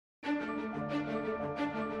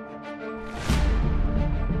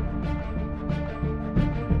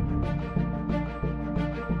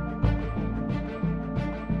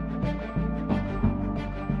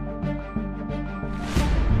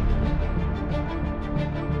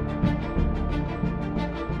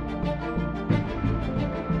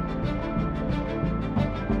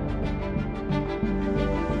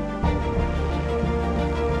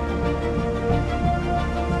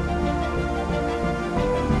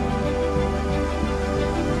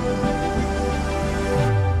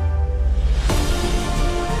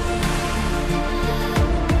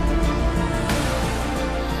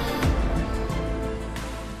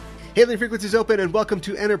Hailing frequencies open, and welcome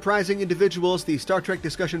to Enterprising Individuals, the Star Trek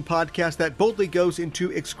discussion podcast that boldly goes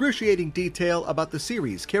into excruciating detail about the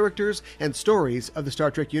series, characters, and stories of the Star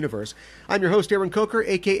Trek universe. I'm your host, Aaron Coker,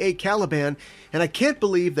 aka Caliban, and I can't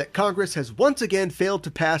believe that Congress has once again failed to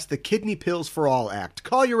pass the Kidney Pills for All Act.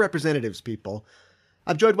 Call your representatives, people.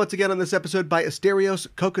 I'm joined once again on this episode by Asterios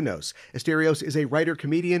Kokkinos. Asterios is a writer,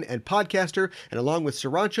 comedian, and podcaster, and along with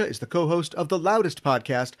Sarancha is the co-host of the loudest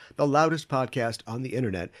podcast on the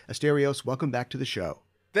internet. Asterios, welcome back to the show.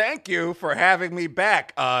 Thank you for having me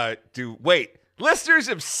back. Listeners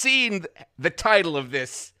have seen the title of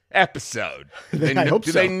this episode. I hope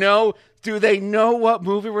so. Do they know what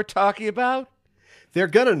movie we're talking about? They're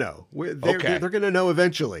gonna know. They're gonna know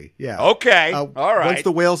eventually. Yeah. Okay. All right. Once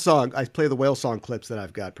the whale song, I play the whale song clips that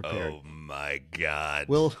I've got prepared. Oh my God.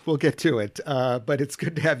 We'll get to it. But it's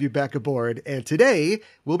good to have you back aboard. And today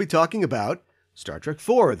we'll be talking about Star Trek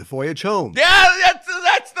IV: The Voyage Home. Yeah,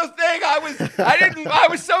 that's the thing. I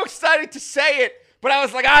was so excited to say it, but I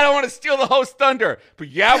was like, I don't want to steal the host's thunder. But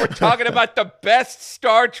yeah, we're talking about the best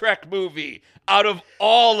Star Trek movie out of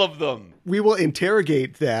all of them. We will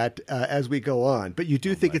interrogate that as we go on, but you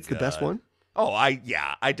do think it's the best one? Oh, I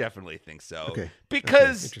definitely think so. Okay.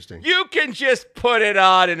 Because interesting. You can just put it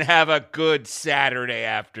on and have a good Saturday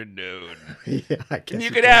afternoon. Yeah, I guess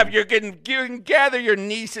you can gather your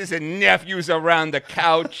nieces and nephews around the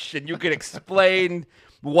couch, and you can explain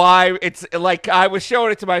why it's like. I was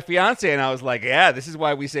showing it to my fiance, and I was like, "Yeah, this is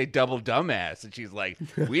why we say double dumbass." And she's like,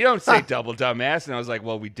 "We don't say double dumbass." And I was like,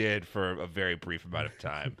 "Well, we did for a very brief amount of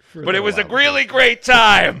time, but it was a really great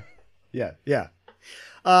time." Yeah.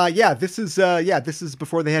 This is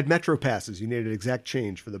before they had Metro passes. You needed exact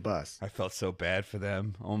change for the bus. I felt so bad for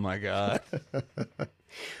them. Oh my God.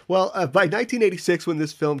 Well, by 1986, when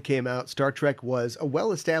this film came out, Star Trek was a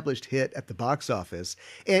well-established hit at the box office.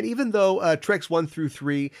 And even though Treks 1 through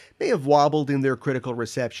 3 may have wobbled in their critical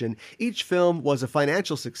reception, each film was a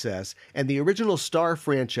financial success, and the original Star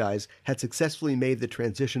franchise had successfully made the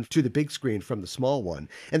transition to the big screen from the small one.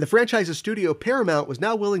 And the franchise's studio, Paramount, was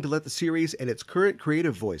now willing to let the series and its current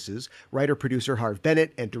creative voices, writer-producer Harv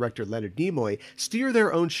Bennett and director Leonard Nimoy, steer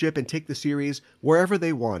their own ship and take the series wherever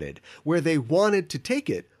they wanted. Where they wanted to take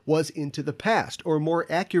it was into the past, or more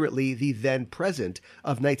accurately, the then present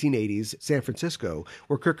of 1980s San Francisco,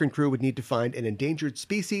 where Kirk and crew would need to find an endangered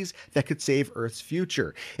species that could save Earth's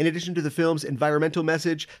future. In addition to the film's environmental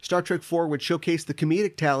message, Star Trek IV would showcase the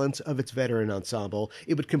comedic talents of its veteran ensemble.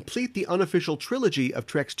 It would complete the unofficial trilogy of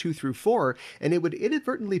Treks 2 through 4, and it would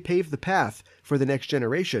inadvertently pave the path for the next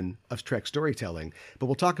generation of Trek storytelling. But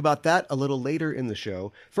we'll talk about that a little later in the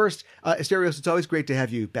show. First, Asterios, it's always great to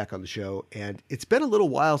have you back on the show, and it's been a little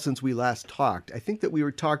while since we last talked. I think that we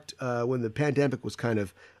were talked when the pandemic was kind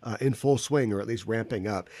of in full swing, or at least ramping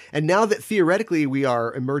up. And now that theoretically we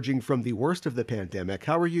are emerging from the worst of the pandemic,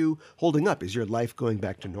 how are you holding up? Is your life going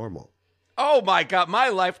back to normal? Oh my God, my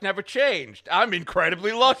life never changed. I'm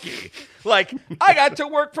incredibly lucky. Like, I got to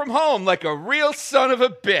work from home like a real son of a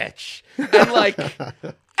bitch. And like,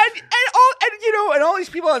 and all these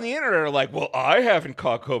people on the internet are like, well, I haven't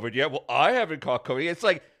caught COVID yet. Well, I haven't caught COVID yet. It's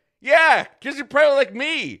like, yeah, because you're probably like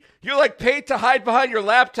me. You're like paid to hide behind your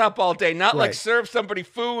laptop all day, not like serve somebody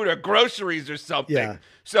food or groceries or something. Yeah.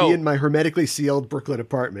 So be in my hermetically sealed Brooklyn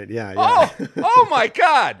apartment. Yeah. Oh my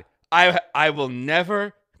God. I will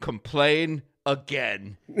never complain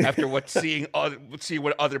again after seeing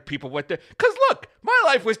what other people went there. Because look, my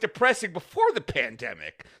life was depressing before the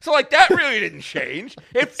pandemic, so like that really didn't change.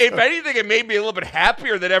 If anything, it made me a little bit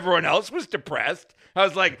happier that everyone else was depressed. I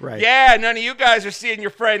was like, yeah, none of you guys are seeing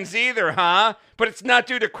your friends either, huh? But it's not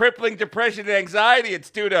due to crippling depression and anxiety. It's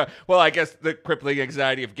due to, well, I guess the crippling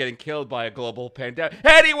anxiety of getting killed by a global pandemic.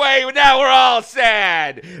 Anyway, now we're all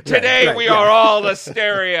sad. Today we are all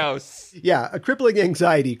Asterios. Yeah, a crippling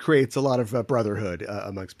anxiety creates a lot of brotherhood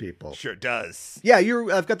amongst people. Sure does. Yeah,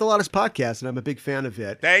 I've got the Loudest podcast, and I'm a big fan of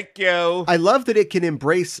it. Thank you. I love that it can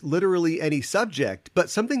embrace literally any subject, but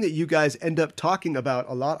something that you guys end up talking about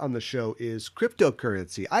a lot on the show is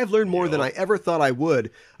cryptocurrency. I've learned more than I ever thought I would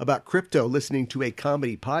about crypto listening to a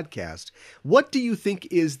comedy podcast. What do you think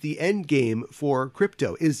is the end game for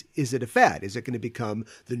crypto? Is it a fad? Is it going to become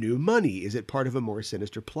the new money? Is it part of a more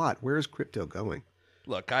sinister plot? Where is crypto going?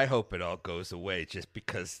 Look, I hope it all goes away just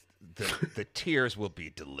because the tears will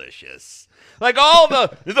be delicious. Like all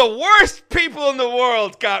the worst people in the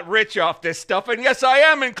world got rich off this stuff. And yes, I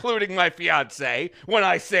am including my fiance when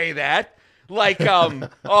I say that. Like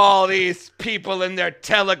all these people in their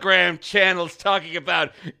Telegram channels talking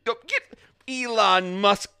about get Elon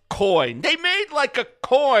Musk coin. They made like a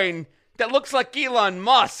coin that looks like Elon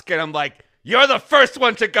Musk. And I'm like, You're the first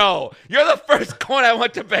one to go. You're the first one I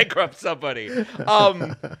want to bankrupt somebody.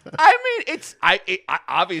 I mean,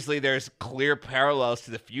 obviously there's clear parallels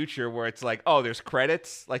to the future where it's like, oh, there's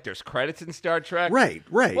credits. Like there's credits in Star Trek. Right.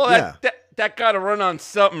 Well, that got to run on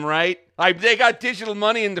something, right? Like they got digital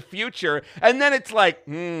money in the future, and then it's like,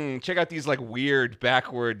 check out these like weird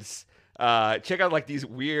backwards. Check out like these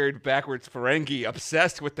weird backwards Ferengi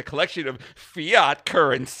obsessed with the collection of fiat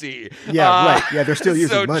currency. Yeah, right. Yeah, they're still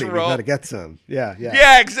using so money. We've troll. got to get some. Yeah.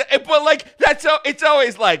 Yeah, exactly. But like it's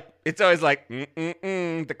always like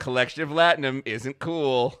the collection of Latinum isn't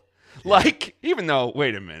cool. Yeah. Like, even though,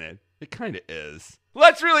 wait a minute, it kind of is.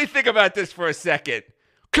 Let's really think about this for a second.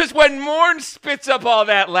 Because when Morn spits up all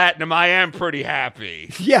that Latinum, I am pretty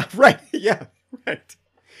happy. Yeah, right. Yeah, right.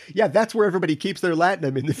 Yeah, that's where everybody keeps their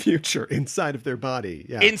Latinum in the future, inside of their body.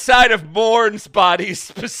 Yeah. Inside of Morn's body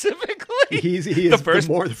specifically. He is the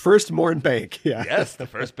first Morn bank. Yeah. Yes, the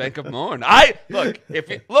first bank of Morn. I think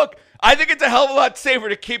it's a hell of a lot safer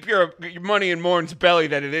to keep your money in Morn's belly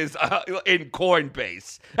than it is in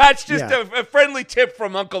Coinbase. That's just a friendly tip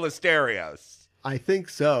from Uncle Asterios. I think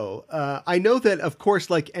so. I know that, of course,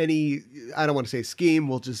 like any, I don't want to say scheme,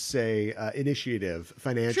 we'll just say initiative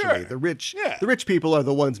financially. Sure. The rich people are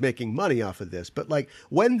the ones making money off of this. But like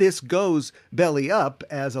when this goes belly up,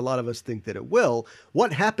 as a lot of us think that it will,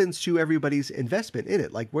 what happens to everybody's investment in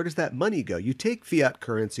it? Like where does that money go? You take fiat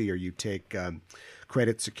currency or you take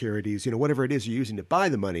credit securities, whatever it is you're using to buy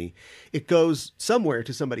the money, it goes somewhere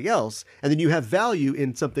to somebody else. And then you have value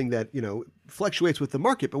in something that, fluctuates with the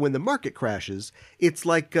market. But when the market crashes, it's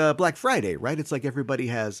like Black Friday, right? It's like everybody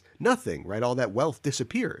has nothing, right? All that wealth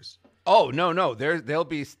disappears. Oh, no.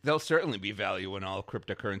 There'll certainly be value when all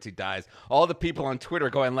cryptocurrency dies. All the people on Twitter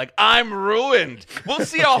going like, I'm ruined. We'll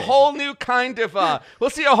see a whole new kind of,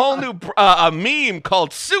 a meme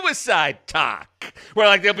called suicide talk. Where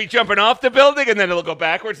like they'll be jumping off the building and then it'll go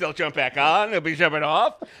backwards. They'll jump back on. They'll be jumping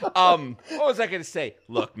off. What was I going to say?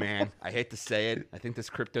 Look, man, I hate to say it. I think this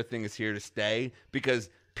crypto thing is here to stay because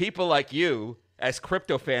people like you, as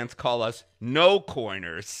crypto fans, call us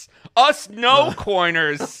no-coiners. Us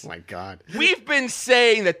no-coiners. Oh, my God. We've been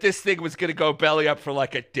saying that this thing was going to go belly up for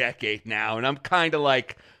like a decade now, and I'm kind of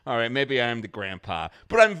like, all right, maybe I'm the grandpa.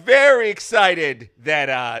 But I'm very excited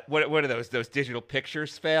that, what are those digital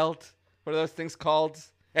pictures failed? What are those things called?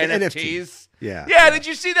 NFTs? Yeah. Yeah, did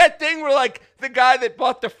you see that thing where, like, the guy that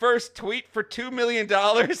bought the first tweet for $2 million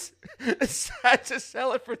had to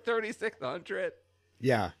sell it for $3,600?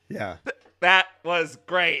 Yeah. That was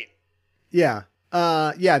great. Yeah.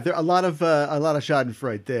 There a lot of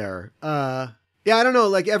Schadenfreude there. Yeah, I don't know.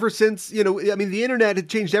 Like ever since, the internet had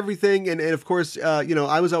changed everything. And of course,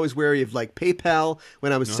 I was always wary of like PayPal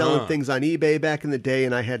when I was selling things on eBay back in the day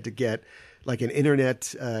and I had to get like an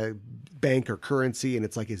internet bank or currency. And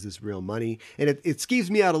it's like, is this real money? And it skeeves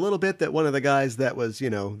me out a little bit that one of the guys that was,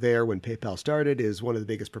 there when PayPal started is one of the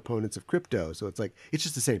biggest proponents of crypto. So it's like, it's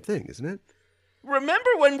just the same thing, isn't it? Remember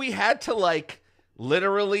when we had to like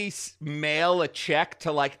literally mail a check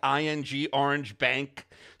to like ING Orange Bank?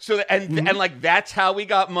 So that, and like that's how we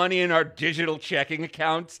got money in our digital checking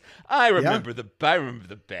accounts. I remember the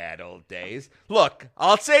bad old days. Look,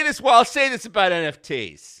 I'll say this about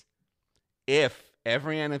NFTs. If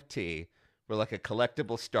every NFT were like a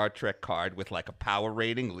collectible Star Trek card with like a power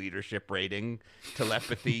rating, leadership rating,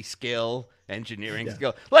 telepathy skill, engineering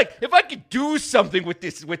skill. Like if I could do something with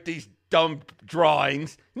these dumb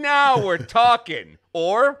drawings, now we're talking.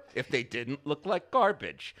 Or if they didn't look like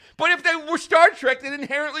garbage. But if they were Star Trek, then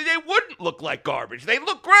inherently they wouldn't look like garbage. They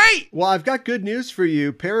look great. Well, I've got good news for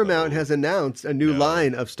you. Paramount has announced a new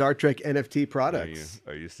line of Star Trek NFT products.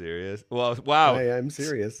 Are you serious? Well, wow. I am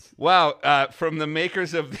serious. Wow. From the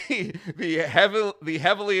makers of the heavily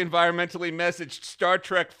environmentally messaged Star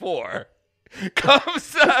Trek 4.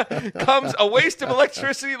 comes a waste of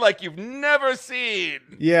electricity like you've never seen.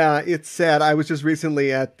 Yeah, it's sad. I was just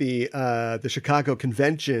recently at the Chicago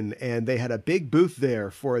convention, and they had a big booth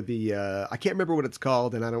there for the I can't remember what it's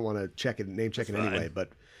called, and I don't want to name check it anyway, but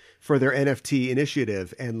for their NFT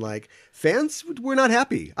initiative, and like fans were not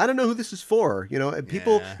happy. I don't know who this is for, and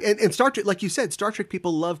people and Star Trek, like you said, Star Trek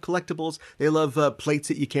people love collectibles. They love plates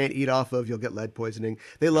that you can't eat off of. You'll get lead poisoning.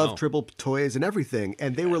 They love tribble toys and everything,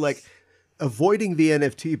 and they were like avoiding the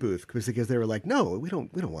NFT booth because they were like, no, we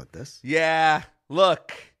don't want this. Yeah,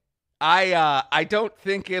 look, I don't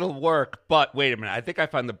think it'll work, but wait a minute. I think I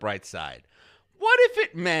found the bright side. What if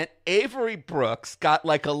it meant Avery Brooks got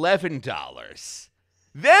like $11?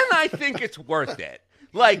 Then I think it's worth it.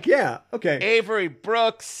 Like, yeah, okay. Avery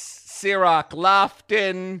Brooks, Cirroc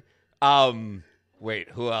Lofton, Wait,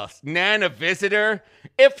 who else? Nana Visitor.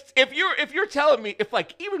 If you're telling me if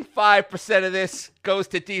like even 5% of this goes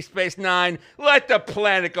to Deep Space Nine, let the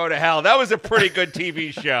planet go to hell. That was a pretty good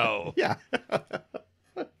TV show. Yeah.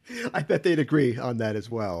 I bet they'd agree on that as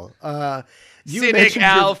well. Siddig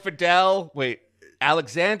Al Fidel. Wait,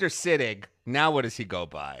 Alexander Siddig. Now what does he go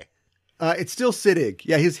by? It's still Siddig.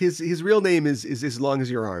 Yeah, his real name is as long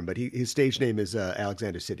as your arm, but his stage name is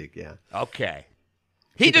Alexander Siddig. Yeah. Okay.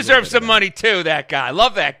 He deserves some money too. That guy.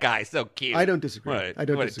 Love that guy. So cute. I don't disagree. What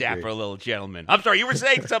a dapper little gentleman. I'm sorry. You were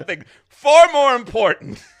saying something far more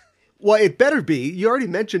important. Well, it better be. You already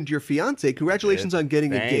mentioned your fiance. Congratulations on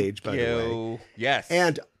getting engaged, by the way. Yes.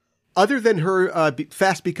 And other than her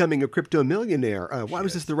fast becoming a crypto millionaire, why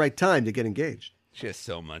was this the right time to get engaged? She has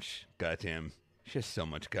so much goddamn.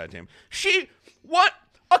 What?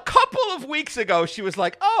 A couple of weeks ago, she was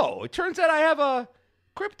like, "Oh, it turns out I have a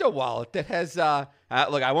crypto wallet that has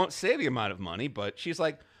look, I won't say the amount of money, but she's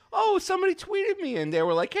like, oh, somebody tweeted me and they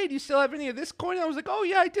were like, hey, do you still have any of this coin? And I was like, oh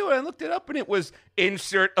yeah, I do. And I looked it up and it was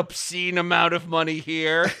insert obscene amount of money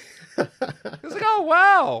here. I was like, oh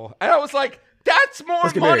wow. And I was like, that's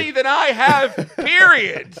more money than I have,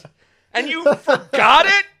 period. And you forgot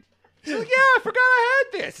it? She's like, yeah, I forgot I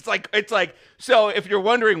had this. It's like, so if you're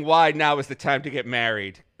wondering why now is the time to get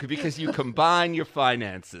married, because you combine your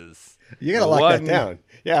finances. You gotta lock that down.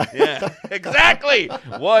 Yeah, exactly.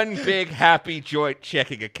 One big happy joint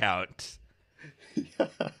checking account.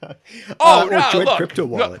 Joint crypto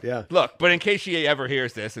wallet. Look, but in case she ever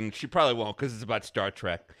hears this, and she probably won't because it's about Star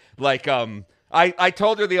Trek. Like, I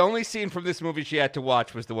told her the only scene from this movie she had to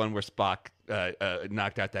watch was the one where Spock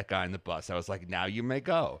knocked out that guy in the bus. I was like, now you may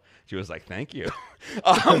go. She was like, thank you.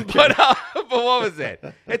 But what was it?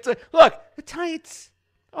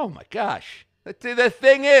 Oh my gosh. The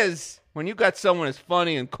thing is, when you got someone as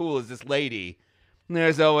funny and cool as this lady,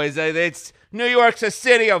 there's always it's New York's a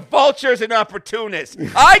city of vultures and opportunists.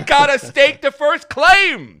 I gotta stake the first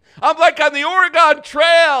claim. I'm like on the Oregon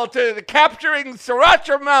Trail to capturing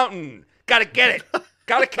Sriracha Mountain. Gotta get it.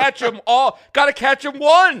 Gotta catch them all. Gotta catch them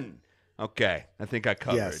one. Okay, I think I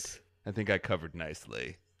covered. Yes. I think I covered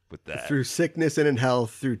nicely with that. Through sickness and in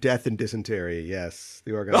health, through death and dysentery. Yes,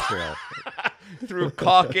 the Oregon Trail. through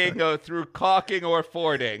caulking or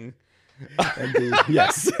fording.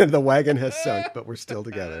 Yes, the wagon has sunk, but we're still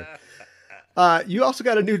together. You also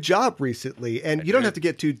got a new job recently, and you don't have to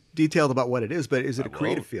get too detailed about what it is, but is it a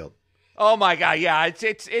creative field? Oh my God, yeah,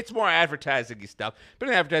 it's more advertising-y stuff. Been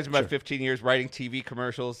in advertising about 15 years, writing TV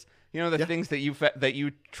commercials. You know, the things that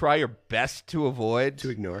you try your best to avoid. To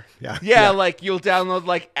ignore. Yeah, like you'll download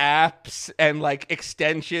like apps and like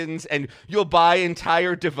extensions and you'll buy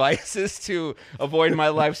entire devices to avoid my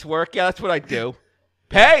life's work. Yeah, that's what I do.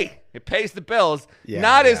 It pays the bills.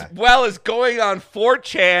 Not as well as going on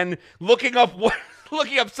 4chan looking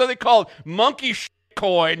up something called monkey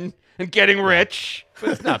coin and getting rich.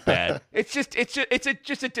 But it's not bad. It's just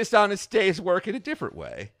a dishonest day's work in a different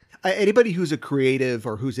way. Anybody who's a creative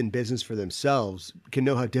or who's in business for themselves can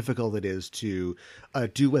know how difficult it is to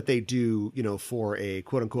do what they do, for a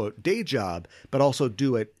quote unquote day job, but also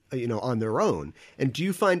do it, on their own. And do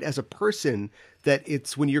you find as a person that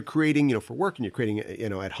it's when you're creating, for work and you're creating,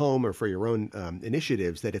 at home or for your own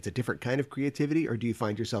initiatives, that it's a different kind of creativity? Or do you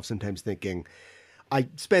find yourself sometimes thinking, I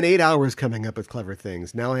spent 8 hours coming up with clever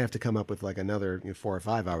things. Now I have to come up with like another 4 or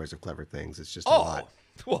 5 hours of clever things. It's just a lot.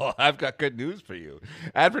 Well, I've got good news for you.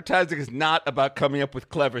 Advertising is not about coming up with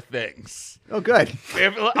clever things. Oh, good.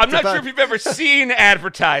 I'm not sure if you've ever seen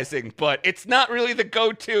advertising, but it's not really the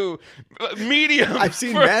go-to medium. I've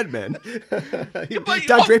seen Mad Men.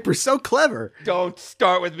 Don Draper's so clever. Don't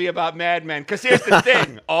start with me about Mad Men, because here's the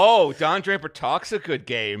thing. Don Draper talks a good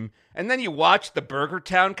game. And then you watch the Burger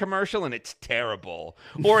Town commercial and it's terrible.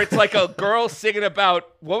 Or it's like a girl singing about,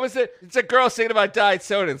 what was it? It's a girl singing about diet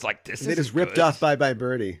soda. And it's like, this is It is ripped off by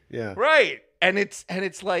Birdie. Yeah. Right. And it's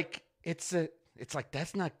like, it's like,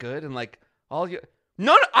 that's not good. And like can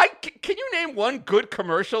you name one good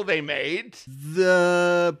commercial they made?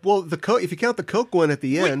 The Coke, if you count the Coke one at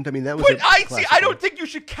the end, that was I don't think you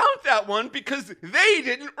should count that one because they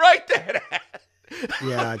didn't write that ad.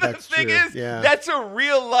 Yeah, that's true. The thing is, yeah. That's a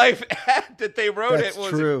real life ad that they wrote. That's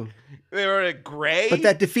true. They wrote it gray. But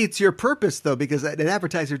that defeats your purpose, though, because an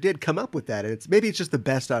advertiser did come up with that. And maybe it's just the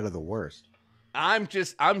best out of the worst. I'm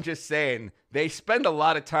just saying they spend a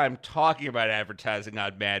lot of time talking about advertising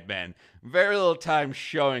on Mad Men. Very little time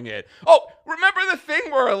showing it. Oh, Remember the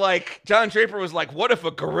thing where, like, John Draper was like, what if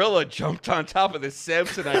a gorilla jumped on top of the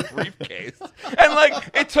Samsonite briefcase? And, like,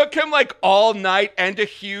 it took him, like, all night and a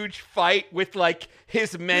huge fight with, like,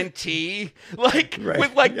 his mentee, like,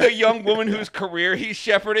 with, like, the young woman whose career he's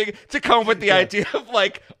shepherding to come up with the idea of,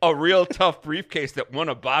 like, a real tough briefcase that won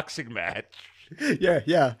a boxing match.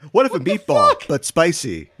 Yeah. What if a meatball, but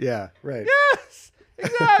spicy? Yeah, right. Yes.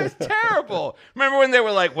 Yeah, it's terrible. Remember when they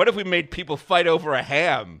were like, what if we made people fight over a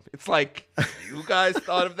ham? It's like, you guys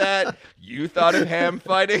thought of that? You thought of ham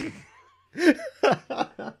fighting?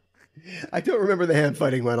 I don't remember the ham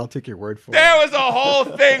fighting one. I'll take your word for it. There was a whole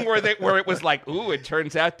thing where it was like, ooh, it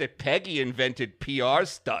turns out that Peggy invented PR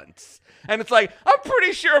stunts. And it's like, I'm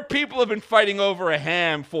pretty sure people have been fighting over a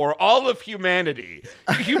ham for all of humanity.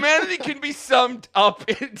 Humanity can be summed up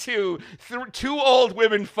into two old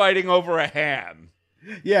women fighting over a ham.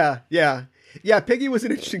 Yeah. Peggy was an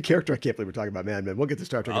interesting character. I can't believe we're talking about Mad Men. We'll get to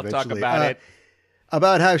Star Trek eventually. I'll talk about it.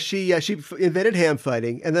 About how she invented ham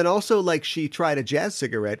fighting, and then also like she tried a jazz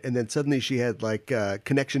cigarette, and then suddenly she had like a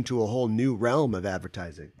connection to a whole new realm of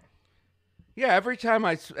advertising. Yeah, every time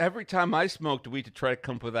I smoked weed to try to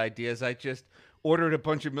come up with ideas, I just ordered a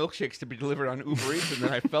bunch of milkshakes to be delivered on Uber Eats, and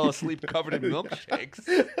then I fell asleep covered in milkshakes.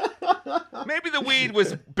 Maybe the weed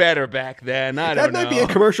was better back then. I don't know. That might be a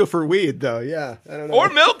commercial for weed, though. Yeah, I don't know. Or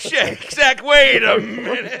milkshakes. Zach, wait a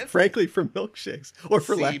minute. Frankly, for milkshakes or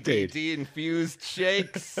for lactate. CBD-infused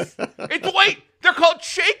shakes. Wait, they're called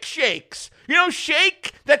shakes. You know,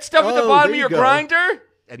 shake, that stuff at the bottom of your grinder?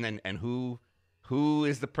 And who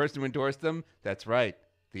is the person who endorsed them? That's right,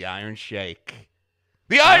 the Iron Sheik.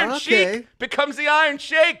 The Iron Sheik becomes the Iron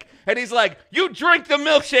Sheik. And he's like, you drink the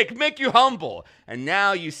milkshake, make you humble. And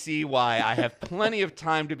now you see why I have plenty of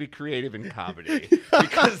time to be creative in comedy.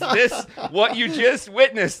 Because what you just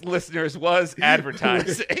witnessed, listeners, was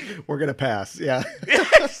advertising. We're going to pass, yeah.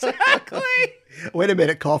 Exactly. Wait a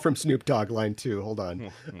minute, call from Snoop Dogg, line 2. Hold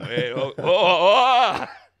on. Wait,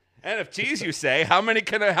 NFTs, you say? How many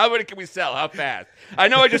can we sell? How fast? I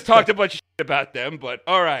know I just talked a bunch of shit about them, but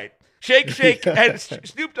all right. Shake, and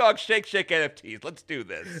Snoop Dogg shake NFTs. Let's do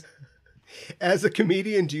this. As a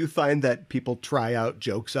comedian, do you find that people try out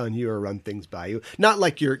jokes on you or run things by you? Not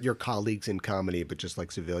like your colleagues in comedy, but just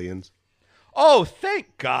like civilians? Oh,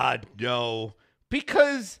 thank God, no.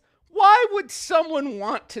 Because why would someone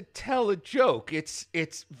want to tell a joke? It's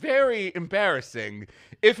very embarrassing.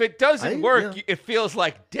 If it doesn't work, it feels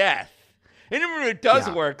like death. And even when it does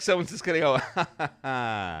work, someone's just going to go, ha, ha,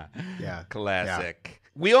 ha. Yeah. Classic. Yeah.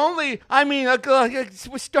 With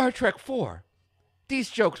Star Trek 4, these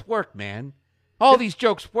jokes work, man. All these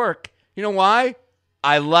jokes work. You know why?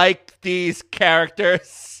 I like these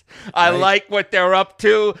characters. I like what they're up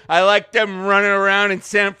to. I like them running around in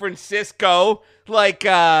San Francisco. Like,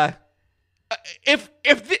 if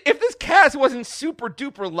this cast wasn't super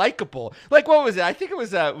duper likable, like what was it? I think it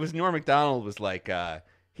was Norm Macdonald was like,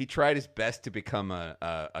 he tried his best to become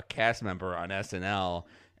a cast member on SNL.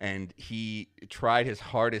 And he tried his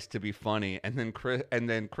hardest to be funny, and then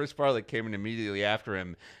Chris Farley came in immediately after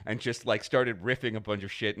him and just like started riffing a bunch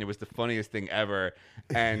of shit, and it was the funniest thing ever.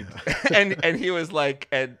 And and he was like,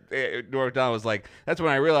 and Norm Macdonald was like, that's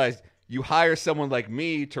when I realized you hire someone like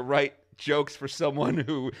me to write jokes for someone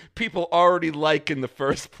who people already like in the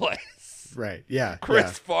first place. Right? Yeah.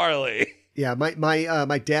 Chris Farley. Yeah,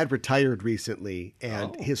 my dad retired recently,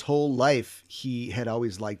 and his whole life he had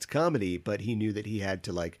always liked comedy, but he knew that he had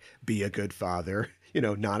to like be a good father,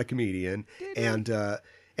 not a comedian, and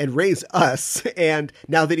raise us. And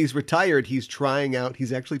now that he's retired, he's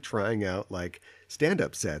actually trying out like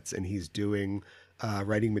stand-up sets, and he's doing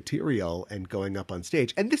writing material and going up on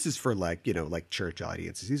stage. And this is for like church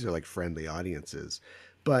audiences. These are like friendly audiences.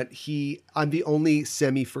 But I'm the only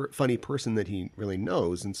semi-funny person that he really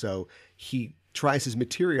knows. And so he tries his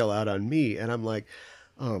material out on me. And I'm like,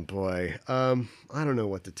 oh, boy, I don't know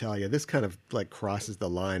what to tell you. This kind of like crosses the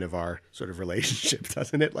line of our sort of relationship,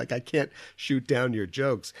 doesn't it? Like I can't shoot down your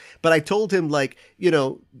jokes. But I told him like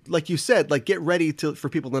you said, like get ready for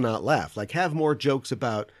people to not laugh. Like have more jokes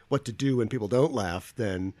about what to do when people don't laugh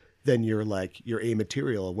than your A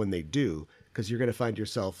material when they do. Because you're going to find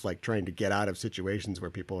yourself like trying to get out of situations where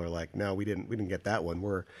people are like, no, we didn't get that one.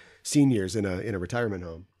 We're seniors in a retirement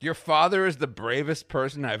home. Your father is the bravest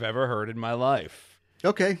person I've ever heard in my life.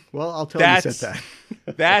 Okay, well, I'll tell him you said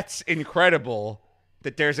that. That's incredible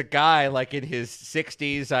that there's a guy like in his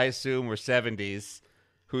 60s, I assume, or 70s,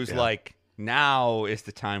 who's like, now is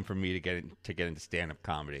the time for me to get into stand-up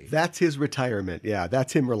comedy. That's his retirement. Yeah,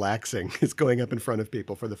 that's him relaxing. He's going up in front of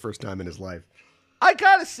people for the first time in his life. I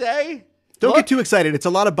gotta say... Don't get too excited. It's a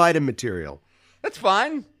lot of Biden material. That's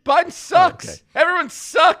fine. Biden sucks. Okay. Everyone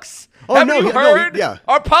sucks. Oh, Haven't no, you yeah, no, heard? yeah.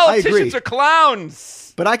 Our I politicians agree. are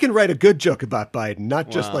clowns. But I can write a good joke about Biden, not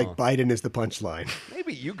just Well. like Biden is the punchline.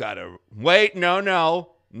 Maybe you gotta wait.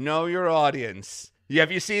 No. Know your audience.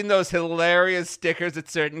 Have you seen those hilarious stickers at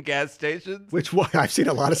certain gas stations? Which one? I've seen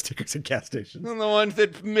a lot of stickers at gas stations. And the ones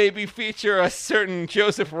that maybe feature a certain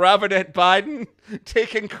Joseph Robinette Biden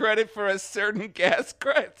taking credit for a certain gas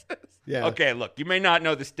crisis. Yeah. Okay, look, you may not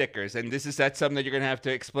know the stickers, and that's something that you're going to have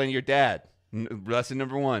to explain to your dad. Lesson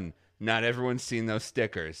number 1, not everyone's seen those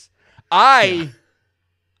stickers. I'm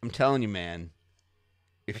telling you, man,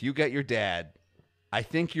 if you get your dad, I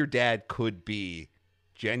think your dad could be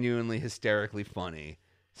genuinely hysterically funny,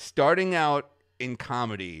 starting out in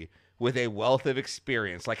comedy with a wealth of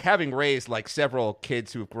experience, like having raised like several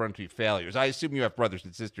kids who have grown to be failures. I assume you have brothers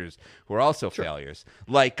and sisters who are also failures.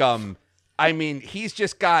 Like, I mean,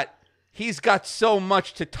 he's got so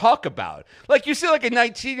much to talk about. Like, you see like a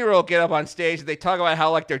 19-year-old get up on stage and they talk about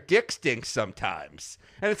how like their dick stinks sometimes.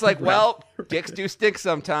 And it's like, well, dicks do stink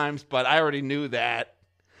sometimes, but I already knew that.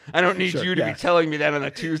 I don't need you to be telling me that on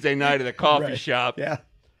a Tuesday night at a coffee shop. Yeah.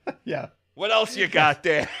 Yeah. What else you got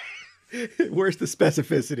there? Where's the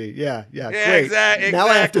specificity? Yeah, Yeah, great. exactly. Now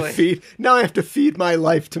I have to feed my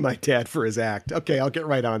life to my dad for his act. Okay, I'll get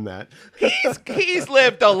right on that. He's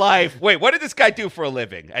lived a life. Wait, what did this guy do for a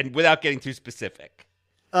living? And without getting too specific.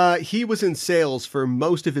 He was in sales for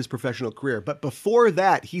most of his professional career, but before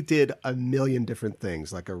that, he did a million different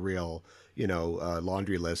things, like a real,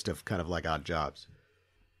 laundry list of kind of like odd jobs.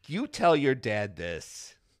 You tell your dad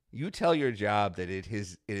this. You tell your job that it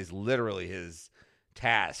is literally his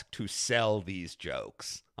task to sell these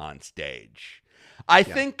jokes on stage. I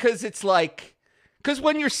think because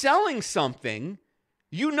when you're selling something,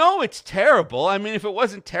 you know it's terrible. I mean, if it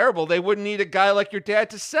wasn't terrible, they wouldn't need a guy like your dad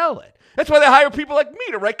to sell it. That's why they hire people like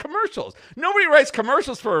me to write commercials. Nobody writes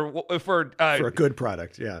commercials for a good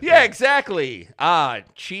product. Yeah. Yeah, exactly.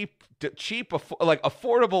 Cheap,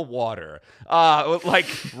 affordable water, like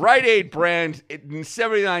Rite Aid brand,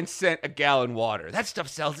 79-cent a gallon water. That stuff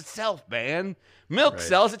sells itself, man. Milk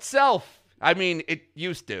sells itself. I mean, it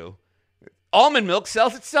used to. Almond milk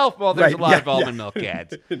sells itself. Well, there's a lot of almond milk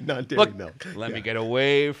ads. Non-dairy milk. Let me get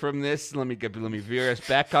away from this. Let me veer us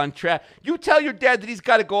back on track. You tell your dad that he's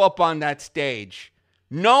got to go up on that stage,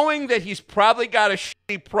 knowing that he's probably got a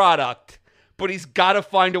shitty product, but he's got to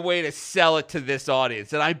find a way to sell it to this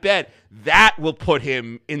audience. And I bet that will put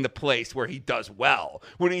him in the place where he does well,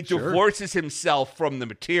 when he divorces himself from the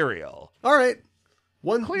material. All right.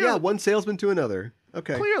 One salesman to another.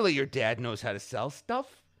 Okay. Clearly your dad knows how to sell stuff.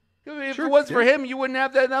 If it wasn't for him, you wouldn't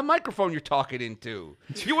have that microphone you're talking into.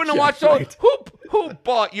 You wouldn't have watched right. Who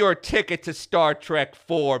bought your ticket to Star Trek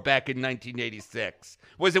 4 back in 1986?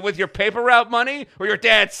 Was it with your paper route money or your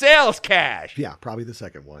dad's sales cash? Yeah, probably the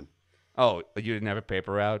second one. Oh, you didn't have a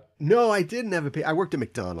paper route? No, I didn't have I worked at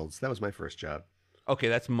McDonald's. That was my first job. Okay,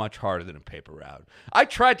 that's much harder than a paper route. I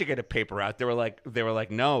tried to get a paper route. They were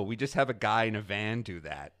like, no, we just have a guy in a van do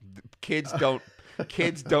that. Kids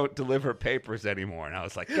don't deliver papers anymore. And I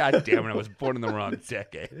was like, God damn it, I was born in the wrong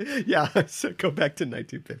decade. Yeah, so go back to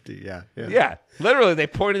 1950. Yeah. Literally, they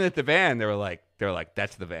pointed at the van. They were like,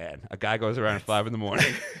 that's the van. A guy goes around at 5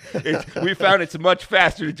 a.m. We found it's much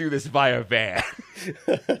faster to do this via van.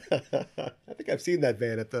 I think I've seen that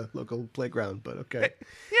van at the local playground, but okay.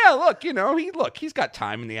 Yeah, look, he's got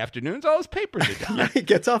time in the afternoons. All his papers are done. He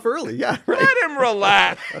gets off early. Yeah, right. Let him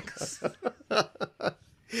relax.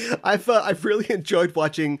 I've really enjoyed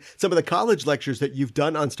watching some of the college lectures that you've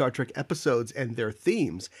done on Star Trek episodes and their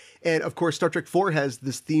themes. And of course, Star Trek 4 has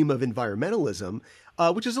this theme of environmentalism,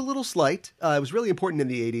 which is a little slight. It was really important in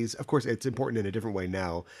the 80s. Of course, it's important in a different way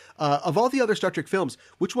now. Of all the other Star Trek films,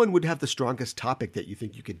 which one would have the strongest topic that you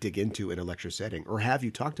think you could dig into in a lecture setting? Or have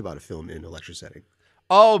you talked about a film in a lecture setting?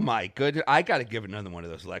 Oh my goodness. I got to give another one of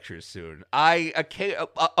those lectures soon. A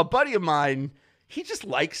buddy of mine, he just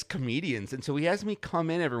likes comedians, and so he has me come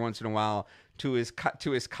in every once in a while to his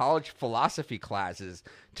college philosophy classes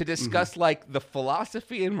to discuss like the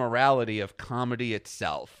philosophy and morality of comedy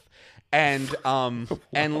itself. And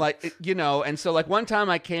and like, and so like one time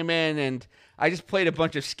I came in and I just played a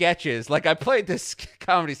bunch of sketches. Like I played this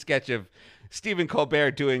comedy sketch of Stephen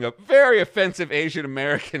Colbert doing a very offensive Asian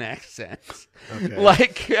American accent. Okay.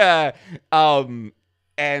 Like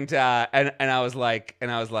and I was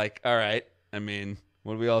like, all right. I mean,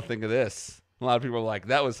 what do we all think of this? A lot of people were like,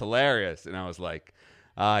 that was hilarious. And I was like,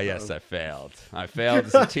 yes, I failed. I failed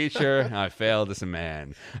as a teacher. I failed as a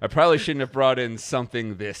man. I probably shouldn't have brought in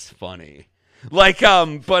something this funny. Like,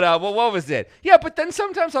 but what was it? Yeah, but then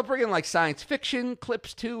sometimes I'll bring in like science fiction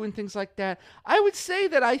clips too and things like that. I would say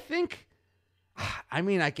that I think I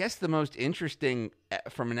mean, I guess the most interesting,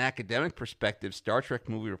 from an academic perspective, Star Trek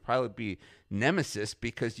movie would probably be Nemesis,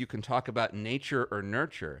 because you can talk about nature or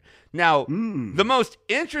nurture. Now, the most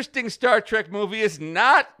interesting Star Trek movie is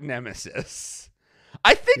not Nemesis.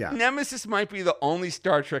 I think Nemesis might be the only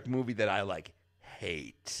Star Trek movie that I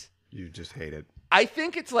hate. You just hate it. I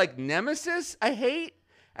think it's like Nemesis I hate,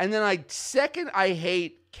 and then I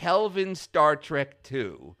hate Kelvin Star Trek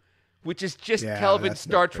 2. Which is just Kelvin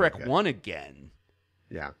Star Trek 1 again.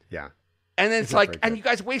 Yeah, yeah. And then it's like, and you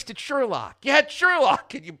guys wasted Sherlock. You had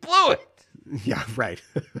Sherlock and you blew it. Yeah, right.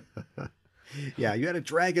 Yeah, you had a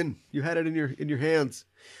dragon. You had it in your hands.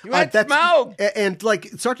 You had Smaug. And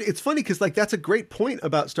it's funny because that's a great point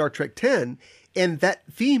about Star Trek 10, and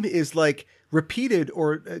that theme is repeated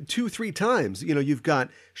or 2-3 times. You've got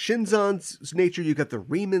Shinzon's nature, you've got the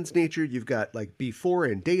Rieman's nature, you've got before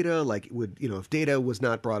and Data. If Data was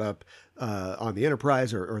not brought up on the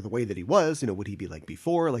Enterprise or the way that he was, would he be like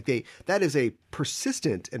before? That is a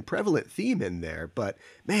persistent and prevalent theme in there. But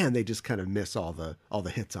man, they just kind of miss all the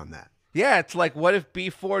hits on that. Yeah, it's like, what if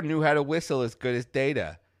B4 knew how to whistle as good as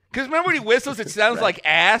Data? Because remember when he whistles, it sounds like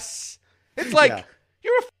ass. It's like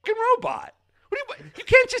you're a fucking robot. You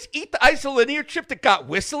can't just eat the isolinear chip that got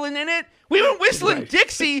whistling in it. We've been whistling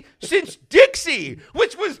Dixie since Dixie,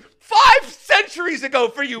 which was 5 centuries ago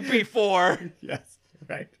for you, B4. Yes,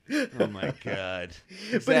 right. Oh my God!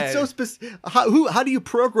 But it's so specific. How do you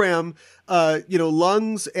program?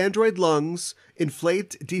 Lungs, android lungs,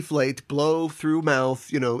 inflate, deflate, blow through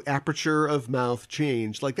mouth. Aperture of mouth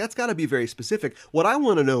change. That's got to be very specific. What I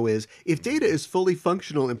want to know is if Data is fully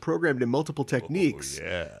functional and programmed in multiple techniques.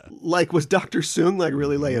 Was Dr. Soong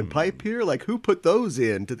really laying pipe here? Who put those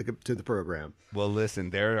into the program? Well, listen,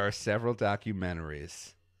 there are several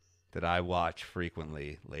documentaries that I watch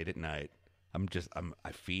frequently late at night.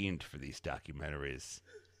 I fiend for these documentaries.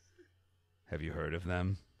 Have you heard of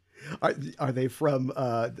them? Are they from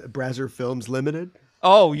Brazzer Films Limited?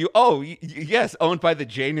 Yes, owned by the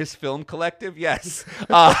Janus Film Collective. Yes,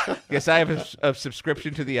 yes, I have a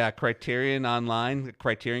subscription to the Criterion Online, the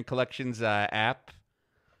Criterion Collections app.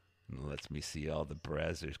 Lets me see all the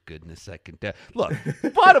Brazzers goodness I can do. Look,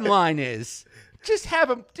 bottom line is, just have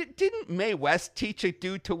him. Didn't Mae West teach a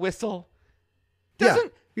dude to whistle? Yeah,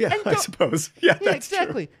 I suppose. Yeah, that's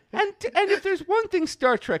exactly. True. And if there's one thing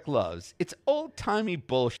Star Trek loves, it's old-timey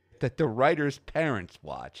bullshit that the writers' parents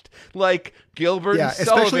watched. Like Gilbert and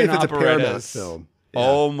Sullivan especially if it's operettas. A Paramount film. Yeah.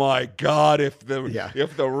 Oh my God, if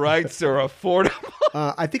the rights are affordable.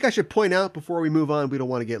 I think I should point out before we move on, we don't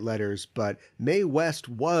want to get letters, but Mae West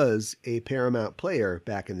was a Paramount player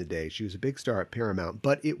back in the day. She was a big star at Paramount,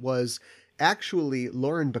 but it was actually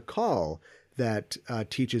Lauren Bacall that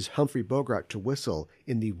teaches Humphrey Bogart to whistle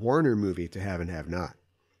in the Warner movie To Have and Have Not.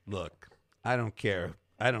 Look, I don't care.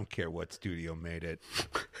 I don't care what studio made it.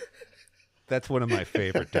 That's one of my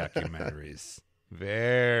favorite documentaries.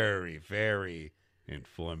 Very, very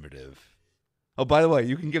informative. Oh, by the way,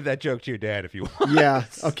 you can give that joke to your dad if you want. Yeah,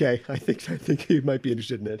 okay. I think he might be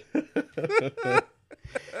interested in it.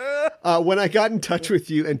 When I got in touch with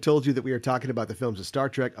you and told you that we were talking about the films of Star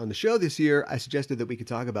Trek on the show this year, I suggested that we could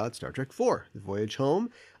talk about Star Trek IV, The Voyage Home,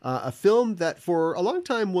 a film that for a long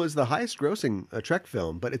time was the highest grossing Trek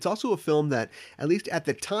film, but it's also a film that, at least at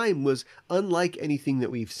the time, was unlike anything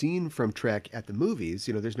that we've seen from Trek at the movies.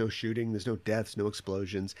 There's no shooting, there's no deaths, no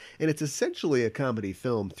explosions, and it's essentially a comedy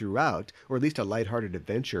film throughout, or at least a lighthearted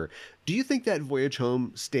adventure. Do you think that Voyage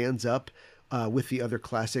Home stands up with the other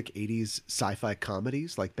classic 80s sci-fi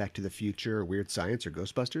comedies like Back to the Future, or Weird Science, or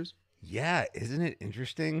Ghostbusters? Yeah, isn't it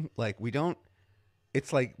interesting?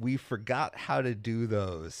 It's like we forgot how to do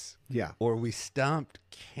those. Yeah. Or we stopped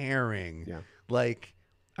caring. Yeah.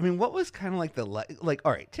 What was kind of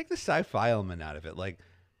all right, take the sci-fi element out of it. What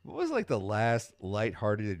was the last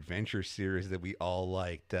lighthearted adventure series that we all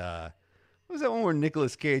liked? What was that one where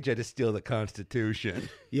Nicolas Cage had to steal the Constitution?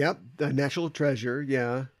 Yep, the National Treasure,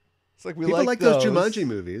 yeah. It's like we People like those Jumanji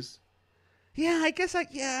movies. Yeah, I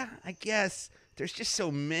guess. There's just so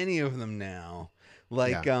many of them now.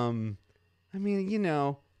 I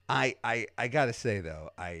gotta say though,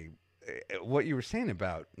 what you were saying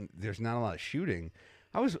about there's not a lot of shooting.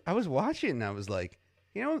 I was watching and I was like,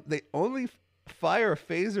 they only fire a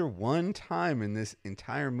phaser one time in this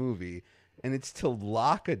entire movie, and it's to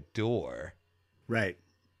lock a door. Right.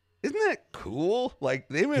 Isn't that cool?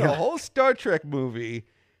 They made a whole Star Trek movie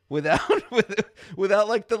without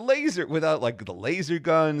the laser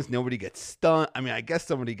guns. Nobody gets stunned. I guess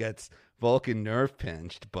somebody gets Vulcan nerve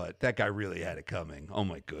pinched, but that guy really had it coming. Oh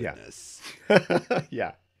my goodness.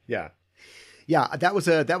 Yeah. Yeah, that was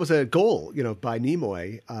a goal, by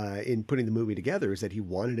Nimoy in putting the movie together, is that he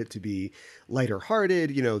wanted it to be lighter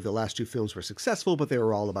hearted. The last two films were successful, but they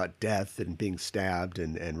were all about death and being stabbed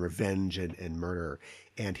and revenge and murder.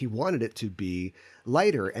 And he wanted it to be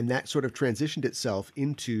lighter, and that sort of transitioned itself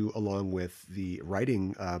into, along with the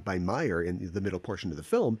writing by Meyer in the middle portion of the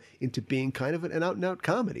film, into being kind of an out-and-out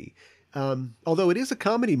comedy. Although it is a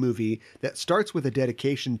comedy movie that starts with a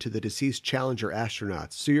dedication to the deceased Challenger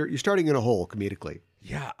astronauts. So you're starting in a hole comedically.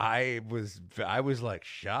 Yeah, I was like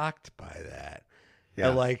shocked by that.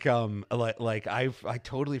 Yeah. I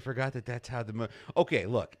totally forgot that that's how the movie. Okay,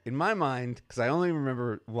 look, in my mind, because I only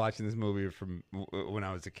remember watching this movie from when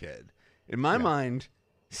I was a kid. In my mind,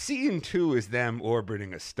 scene 2 is them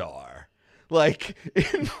orbiting a star. Like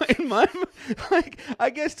in my I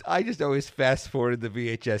guess I just always fast forwarded the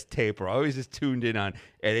VHS tape, or I always just tuned in on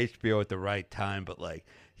at HBO at the right time. But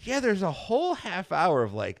there's a whole half hour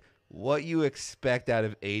of what you expect out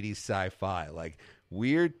of 80s sci-fi,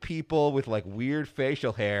 weird people with weird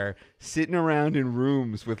facial hair sitting around in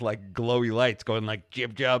rooms with glowy lights going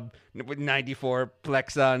jib jub with 94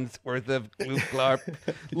 plexons worth of glue glarp.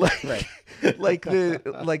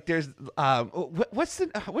 There's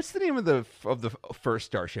what's the name of the first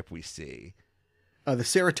starship we see? The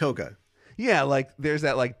Saratoga. Yeah, there's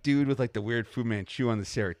that dude with the weird Fu Manchu on the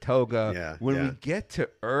Saratoga. Yeah. When we get to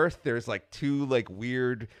Earth, there's two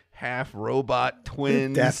weird half robot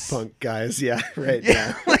twins. Daft Punk guys, yeah, right.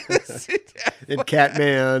 Yeah. And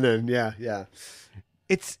Catman, and yeah.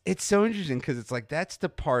 It's so interesting because it's that's the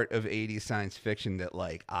part of 80s science fiction that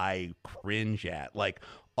I cringe at.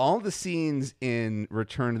 All the scenes in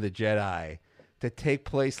Return of the Jedi that take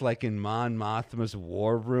place in Mon Mothma's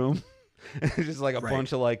war room. It's just a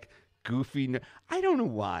bunch of goofy. I don't know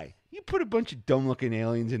why. You put a bunch of dumb looking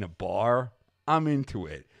aliens in a bar, I'm into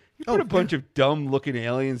it. You put a bunch of dumb looking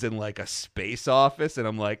aliens in a space office, and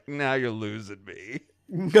I'm now you're losing me.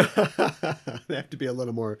 They have to be a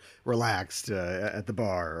little more relaxed at the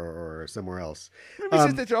bar or somewhere else. Maybe it's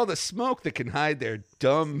just that all the smoke that can hide their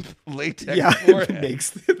dumb latex forehead. It makes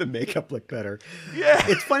the makeup look better. Yeah.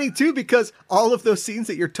 It's funny, too, because all of those scenes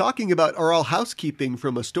that you're talking about are all housekeeping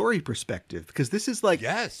from a story perspective. Because this is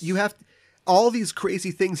you have all these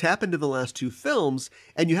crazy things happened in the last two films,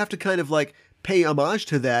 and you have to kind of pay homage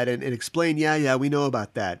to that and explain, we know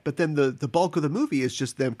about that. But then the bulk of the movie is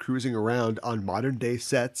just them cruising around on modern day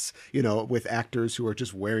sets, with actors who are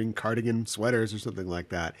just wearing cardigan sweaters or something like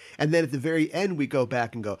that. And then at the very end, we go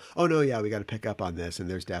back and go, oh no, we got to pick up on this. And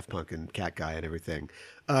there's Daft Punk and Cat Guy and everything.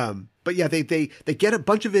 But yeah, they get a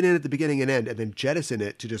bunch of it in at the beginning and end, and then jettison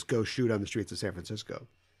it to just go shoot on the streets of San Francisco.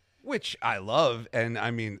 Which I love. And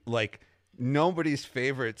I mean, nobody's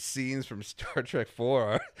favorite scenes from Star Trek 4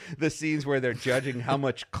 are the scenes where they're judging how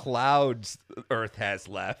much clouds Earth has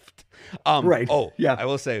left. Right. Oh, yeah. I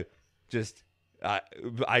will say, just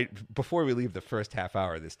before we leave the first half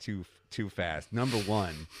hour, this too fast. Number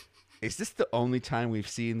one, is this the only time we've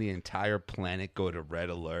seen the entire planet go to red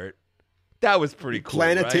alert? That was pretty cool.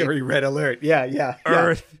 Planetary red alert. Yeah.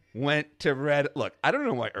 Earth went to red. Look, I don't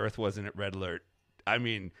know why Earth wasn't at red alert. I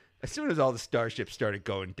mean, as soon as all the starships started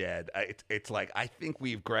going dead, it's I think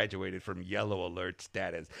we've graduated from yellow alert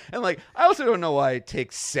status. And I also don't know why it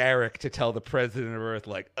takes Sarek to tell the president of Earth,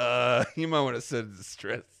 you might want to send a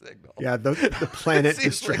distress signal. Yeah, the planet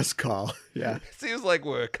distress call. Yeah. It seems like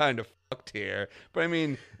we're kind of fucked here. But I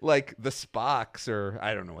mean, the Spocks, or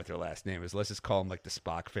I don't know what their last name is. Let's just call them the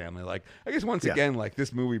Spock family. I guess once again,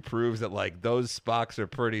 this movie proves that those Spocks are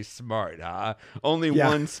pretty smart, huh? Only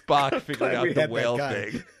one Spock figured out the whale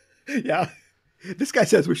thing. Yeah. This guy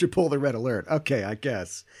says we should pull the red alert. Okay, I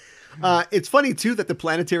guess. It's funny, too, that the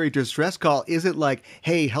planetary distress call isn't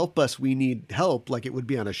hey, help us, we need help, like it would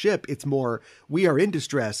be on a ship. It's more, we are in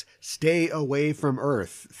distress, stay away from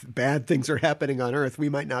Earth. Bad things are happening on Earth. We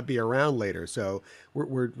might not be around later. So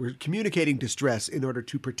we're communicating distress in order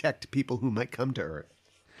to protect people who might come to Earth.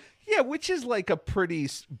 Yeah, which is a pretty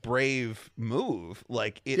brave move.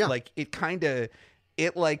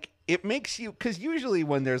 It makes you, because usually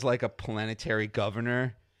when there's a planetary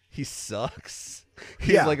governor, he sucks.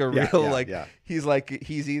 He's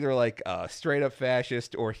he's either a straight up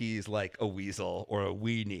fascist, or he's a weasel or a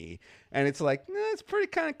weenie. And it's it's pretty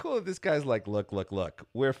kind of cool if this guy's look,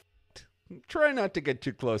 we're f***ed. Try not to get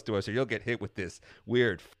too close to us, or you'll get hit with this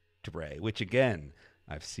weird ray, which again,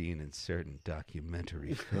 I've seen in certain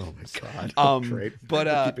documentary films. Oh my God. Great.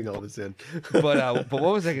 But keeping all this in. but what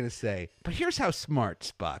was I going to say? But here's how smart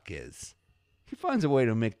Spock is. He finds a way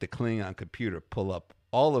to make the Klingon computer pull up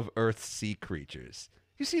all of Earth's sea creatures.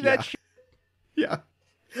 You see that shit? Yeah.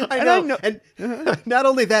 I know. And not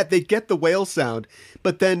only that, they get the whale sound,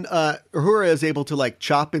 but then Uhura is able to like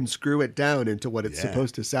chop and screw it down into what it's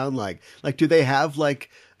supposed to sound like. Like, do they have like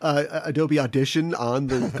Adobe Audition on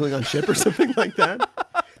the Klingon ship or something like that?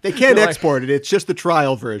 They can't export it. It's just the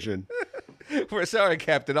trial version. We're sorry,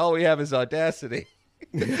 Captain. All we have is Audacity.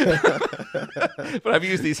 But I've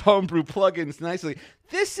used these homebrew plugins nicely.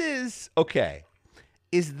 This is, okay.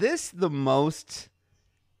 Is this the most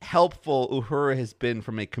helpful Uhura has been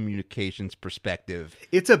from a communications perspective?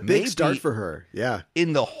 It's a big start for her. Yeah.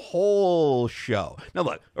 In the whole show. Now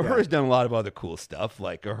look, Uhura's done a lot of other cool stuff.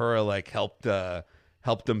 Like Uhura like helped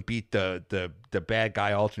them beat the bad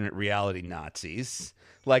guy alternate reality Nazis.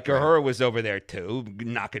 Like Uhura was over there too,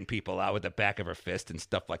 knocking people out with the back of her fist and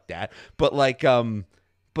stuff like that. But like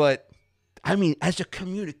but I mean, as a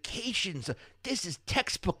communications, this is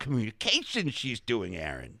textbook communications she's doing,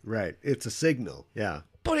 Aaron. Right. It's a signal. Yeah.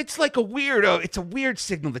 But it's like a weird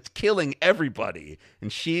signal that's killing everybody.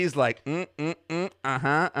 And she's like,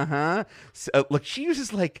 So, look, she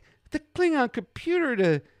uses like the Klingon computer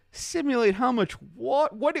to simulate how much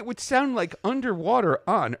what it would sound like underwater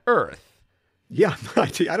on Earth. Yeah, I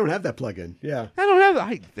don't have that plugin. Yeah, I don't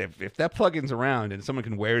have. If that plugin's around and someone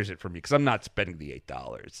can wares it for me, because I'm not spending the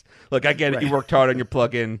 $8. Look, I get it. You worked hard on your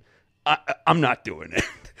plugin. I'm not doing it.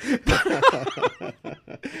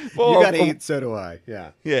 Well, you got to eat, so do I.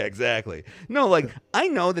 Yeah. Yeah, exactly. No, like I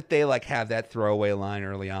know that they like have that throwaway line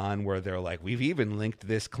early on where they're like, we've even linked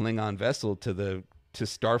this Klingon vessel to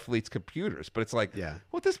Starfleet's computers, but it's like, well,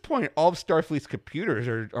 at this point, all of Starfleet's computers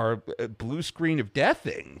are a blue screen of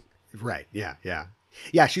deathing. Right. Yeah. Yeah.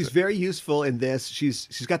 Yeah. She's very useful in this. She's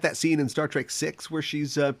got that scene in Star Trek VI where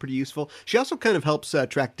she's pretty useful. She also kind of helps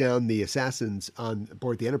track down the assassins on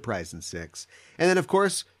board the Enterprise in 6. And then, of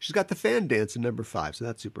course, she's got the fan dance in number 5. So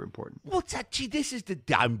that's super important. Well, this is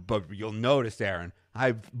but you'll notice, Aaron,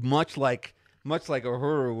 I've much like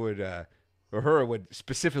Uhura would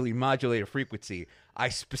specifically modulate a frequency. I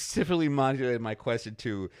specifically modulated my question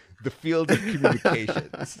to the field of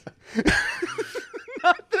communications.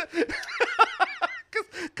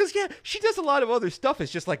 Because she does a lot of other stuff as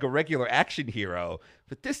just like a regular action hero,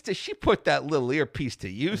 but she put that little earpiece to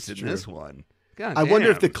use in this one. God I wonder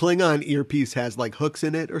if the Klingon earpiece has like hooks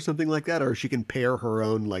in it or something like that, or she can pair her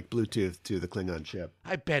own like Bluetooth to the Klingon ship.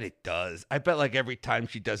 I bet it does. I bet like every time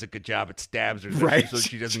she does a good job, it stabs her so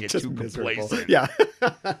she doesn't get too complacent. Yeah.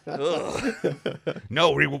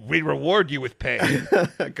 No, we reward you with pain.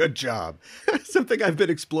 Good job. Something I've been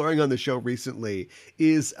exploring on the show recently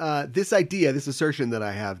is this assertion that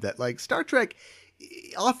I have that like Star Trek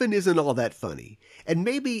often isn't all that funny, and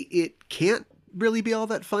maybe it can't really be all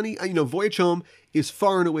that funny. Voyage Home is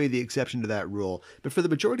far and away the exception to that rule. But for the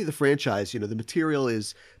majority of the franchise, the material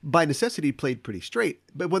is by necessity played pretty straight.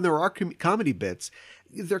 But when there are comedy bits,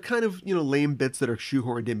 they're kind of, lame bits that are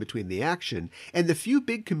shoehorned in between the action. And the few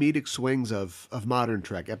big comedic swings of modern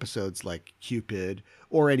Trek episodes like Cupid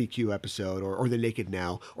or any Q episode or The Naked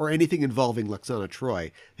Now or anything involving Lwaxana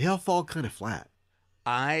Troi, they all fall kind of flat.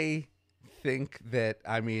 I think that,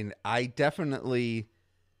 I definitely...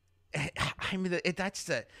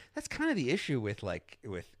 that's kind of the issue with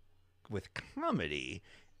comedy.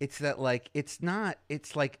 It's that I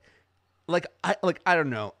don't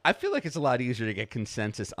know. I feel like it's a lot easier to get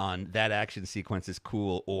consensus on that action sequence is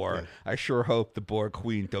cool, or I sure hope the Borg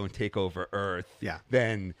Queen don't take over Earth. Yeah.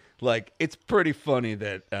 Then it's pretty funny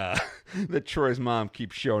that that Troy's mom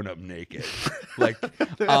keeps showing up naked.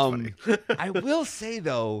 I will say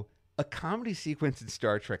though, a comedy sequence in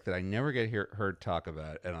Star Trek that I never get heard talk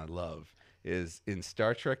about, and I love, is in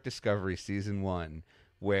Star Trek Discovery Season 1,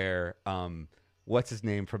 where what's his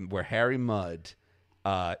name from where Harry Mudd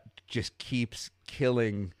just keeps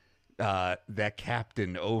killing that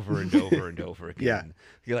captain over and over and over again.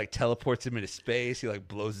 He teleports him into space. He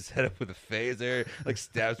blows his head up with a phaser.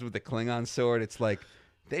 Stabs him with a Klingon sword. It's like.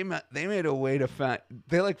 They made a way to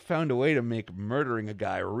found a way to make murdering a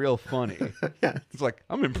guy real funny. It's like,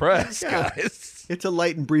 I'm impressed, guys. It's a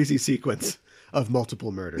light and breezy sequence of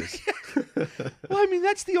multiple murders. Well,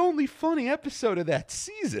 that's the only funny episode of that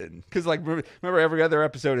season. Because remember every other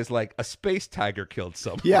episode is like a space tiger killed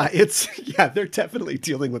someone. They're definitely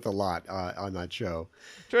dealing with a lot on that show.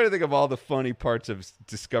 I'm trying to think of all the funny parts of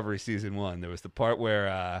Discovery Season 1. There was the part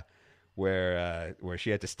where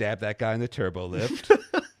she had to stab that guy in the turbo lift.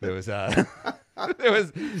 There was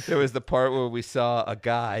there was the part where we saw a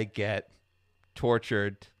guy get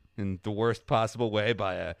tortured in the worst possible way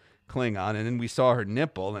by a Klingon, and then we saw her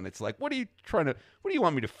nipple, and it's like, what do you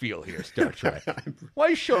want me to feel here, Star Trek? Why are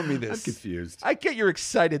you showing me this? I'm confused. I get you're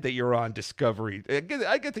excited that you're on Discovery. I get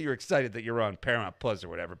that you're excited that you're on Paramount Plus or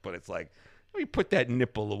whatever, but it's like, let me put that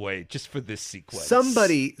nipple away just for this sequence.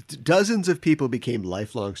 Dozens of people became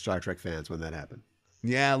lifelong Star Trek fans when that happened.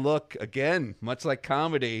 Yeah, look, again, much like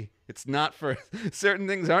comedy, it's not for certain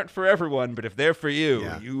things aren't for everyone, but if they're for you,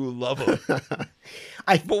 you love them.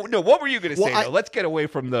 What were you going to say? Let's get away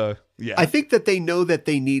from the. Yeah, I think that they know that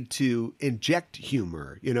they need to inject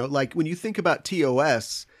humor. Like when you think about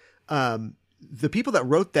TOS, the people that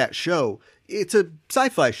wrote that show, it's a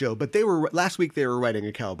sci-fi show, but last week they were writing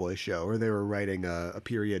a cowboy show, or they were writing a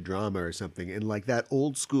period drama or something. And like that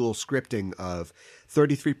old school scripting of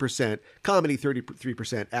 33% comedy,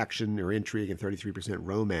 33% action or intrigue, and 33%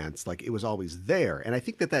 romance, like it was always there. And I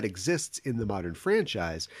think that exists in the modern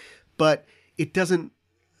franchise, but it doesn't,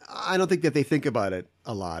 I don't think that they think about it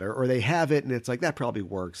a lot, or they have it and it's like, that probably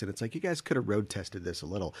works. And it's like, you guys could have road tested this a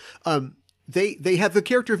little. They have the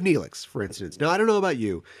character of Neelix, for instance. Now, I don't know about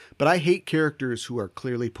you, but I hate characters who are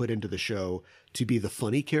clearly put into the show to be the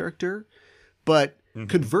funny character. But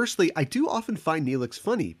conversely, I do often find Neelix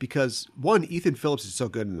funny because, one, Ethan Phillips is so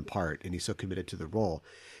good in the part and he's so committed to the role.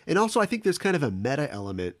 And also, I think there's kind of a meta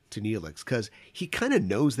element to Neelix because he kind of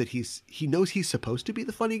knows that he's supposed to be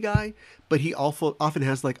the funny guy, but he often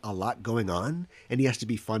has like a lot going on and he has to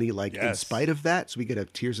be funny like in spite of that. So we get a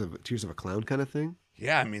tears of a clown kind of thing.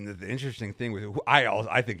 Yeah, I mean the interesting thing with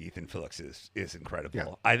I think Ethan Phillips is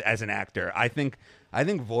incredible. Yeah. As an actor. I think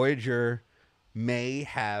Voyager may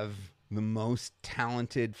have the most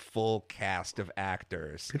talented full cast of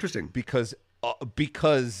actors. Interesting, because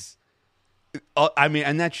I mean,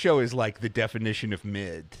 and that show is like the definition of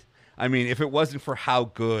mid. I mean, if it wasn't for how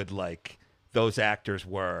good like those actors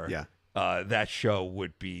were, that show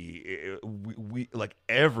would be we like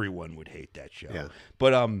everyone would hate that show. Yeah.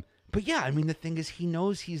 But yeah, I mean, the thing is, he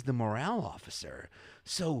knows he's the morale officer.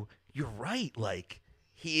 So you're right. Like,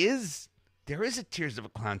 there is a Tears of a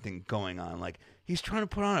Clown thing going on. Like, he's trying to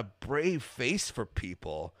put on a brave face for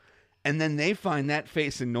people. And then they find that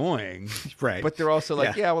face annoying. Right. But they're also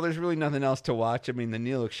like, well, there's really nothing else to watch. I mean, the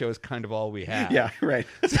Neelix show is kind of all we have. Yeah, right.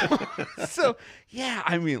 So yeah,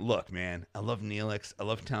 I mean, look, man, I love Neelix. I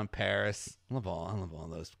love Tom Paris. I love all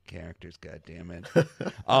those characters, God damn it. But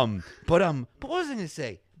what was I going to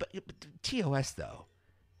say? But TOS, though.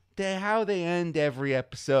 How they end every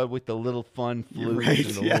episode with the little fun flute and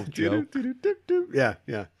the little joke.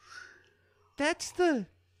 Yeah. That's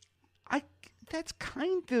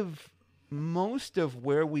kind of most of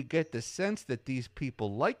where we get the sense that these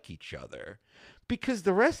people like each other. Because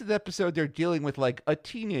the rest of the episode, they're dealing with like a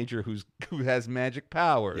teenager who has magic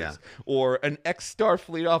powers, or an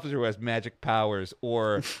ex-Starfleet officer who has magic powers,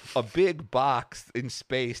 or a big box in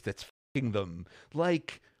space that's f***ing them,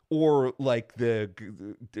 or like the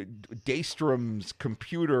Daystrom's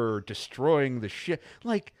computer destroying the ship,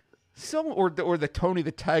 or the Tony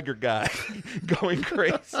the Tiger guy going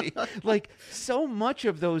crazy. Like, so much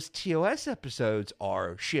of those TOS episodes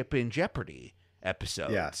are ship in jeopardy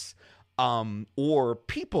episodes. Yes. Or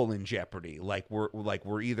people in jeopardy.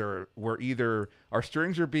 We're either our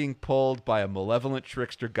strings are being pulled by a malevolent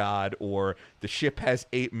trickster god, or the ship has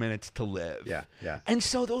 8 minutes to live. Yeah. And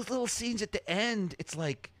so those little scenes at the end, it's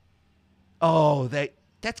like, oh,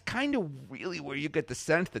 that's kind of really where you get the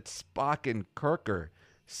sense that Spock and Kirk are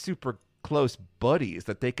super close buddies,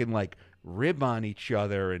 that they can like rib on each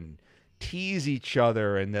other and tease each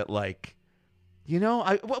other, and that like,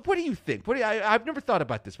 what do you think? I've never thought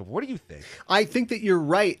about this before. What do you think? I think that you're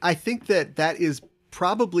right. I think that is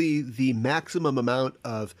probably the maximum amount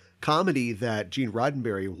of comedy that Gene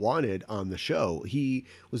Roddenberry wanted on the show. He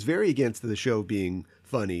was very against the show being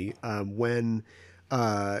funny. When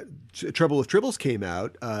Trouble with Tribbles came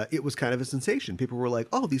out, it was kind of a sensation. People were like,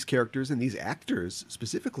 oh, these characters and these actors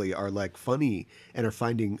specifically are like funny and are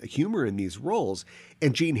finding humor in these roles.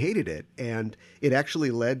 And Gene hated it. And it actually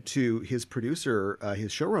led to his producer,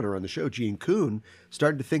 his showrunner on the show, Gene Kuhn,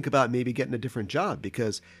 started to think about maybe getting a different job,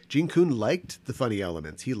 because Gene Kuhn liked the funny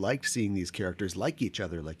elements. He liked seeing these characters like each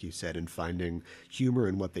other, like you said, and finding humor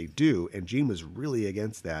in what they do. And Gene was really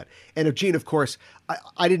against that. And of Gene, of course,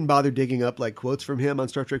 I didn't bother digging up like quotes from him on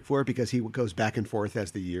Star Trek 4 because he goes back and forth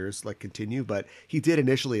as the years like continue. But he did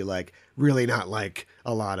initially like really not like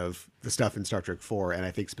a lot of the stuff in Star Trek 4, and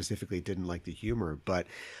I think specifically didn't like the humor. But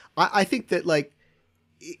I think that like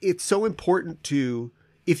it's so important to,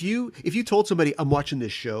 if you told somebody, I'm watching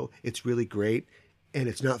this show, it's really great, and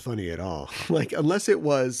it's not funny at all, like unless it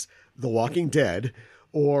was The Walking Dead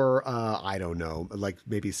or I don't know, like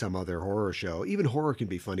maybe some other horror show. Even horror can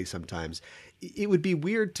be funny sometimes. It would be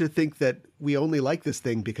weird to think that we only like this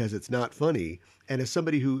thing because it's not funny. And as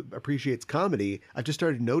somebody who appreciates comedy, I've just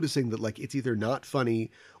started noticing that like it's either not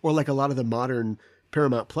funny, or like a lot of the modern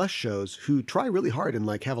Paramount Plus shows who try really hard and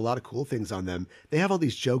like have a lot of cool things on them. They have all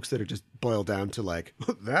these jokes that are just boiled down to like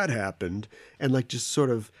that happened, and like just sort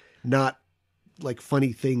of not like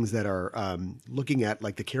funny things that are looking at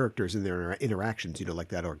like the characters and their interactions, you know, like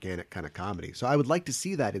that organic kind of comedy. So I would like to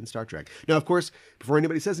see that in Star Trek. Now, of course, before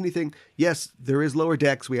anybody says anything, yes, there is Lower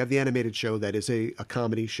Decks. We have the animated show that is a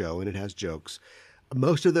comedy show and it has jokes.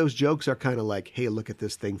 Most of those jokes are kind of like, hey, look at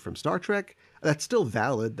this thing from Star Trek. That's still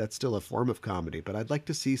valid. That's still a form of comedy, but I'd like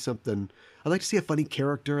to see something. I'd like to see a funny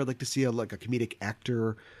character. I'd like to see like a comedic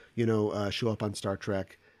actor, you know, show up on Star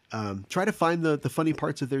Trek. Try to find the funny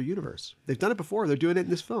parts of their universe. They've done it before. They're doing it in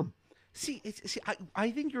this film.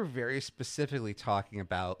 I think you're very specifically talking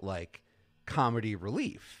about like comedy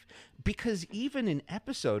relief, because even an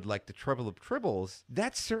episode like The Trouble of Tribbles,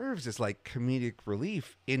 that serves as like comedic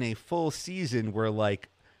relief in a full season where like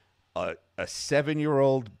a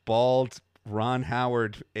 7-year-old bald Ron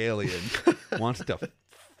Howard alien wants to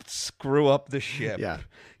screw up the ship,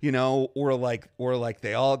 you know, or like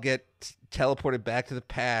they all get teleported back to the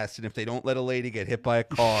past, and if they don't let a lady get hit by a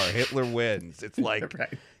car, Hitler wins. It's like,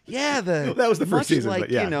 right. That was the first season, like, but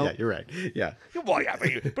yeah, you know, yeah, you're right. Yeah. Well, yeah,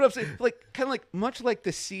 but I'm saying, like, kind of like much like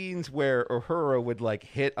the scenes where Uhura would like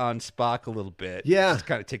hit on Spock a little bit, just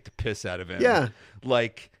kind of take the piss out of him. Yeah,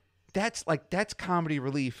 that's comedy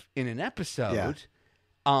relief in an episode.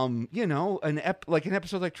 Yeah. You know, an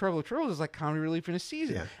episode like Trouble with Trolls is like comedy relief in a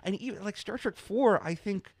season. Yeah. And even like Star Trek 4, I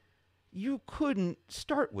think you couldn't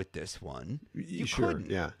start with this one. You couldn't.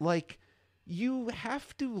 Yeah. Like, you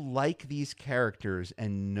have to like these characters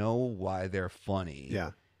and know why they're funny.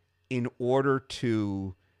 Yeah. In order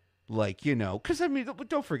to, like, you know, because I mean,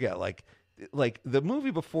 don't forget, like the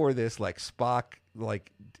movie before this, like Spock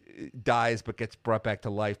like dies but gets brought back to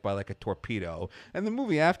life by like a torpedo, and the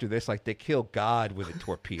movie after this, like they kill God with a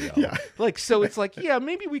torpedo. Yeah. Like, so it's like, yeah,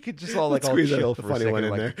 maybe we could just all like all chill for a second, one in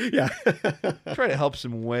like, there. Yeah. try to help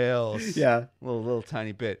some whales. Yeah. A little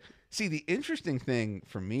tiny bit. See, the interesting thing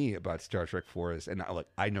for me about Star Trek 4 is, and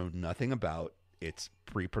I know nothing about its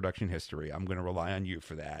pre-production history. I'm going to rely on you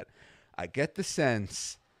for that. I get the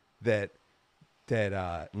sense that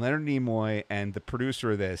Leonard Nimoy and the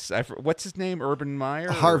producer of this, what's his name, Urban Meyer?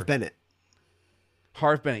 Harv Bennett.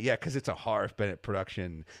 Harv Bennett, yeah, because it's a Harv Bennett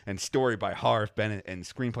production and story by Harv Bennett and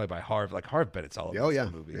screenplay by Harv. Like, Harv Bennett's all over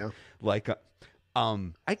this movie. Yeah. Like,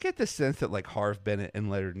 I get the sense that like Harv Bennett and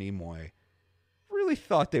Leonard Nimoy really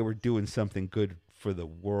thought they were doing something good for the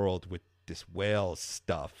world with this whale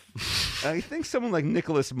stuff. And I think someone like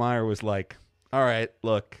Nicholas Meyer was like, all right,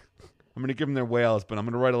 look, I'm going to give them their whales, but I'm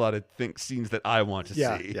going to write a lot of scenes that I want to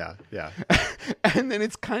see. Yeah. And then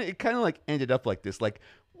it kind of like ended up like this. Like,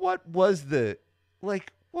 what was the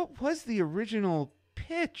original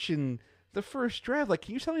pitch and the first draft? Like,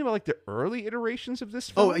 can you tell me about like the early iterations of this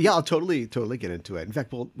film? Oh yeah, I'll totally get into it. In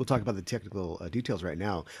fact, we'll talk about the technical details right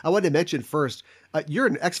now. I wanted to mention first, you're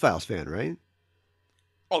an X-Files fan, right?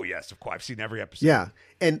 Oh yes, of course. I've seen every episode. Yeah,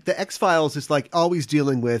 and the X-Files is like always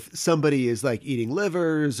dealing with somebody is like eating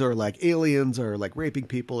livers or like aliens or like raping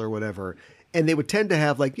people or whatever. And they would tend to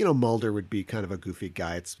have like, you know, Mulder would be kind of a goofy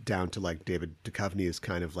guy. It's down to like David Duchovny's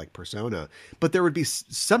kind of like persona. But there would be,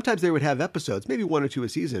 sometimes they would have episodes, maybe 1 or 2 a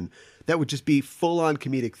season, that would just be full on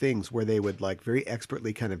comedic things where they would like very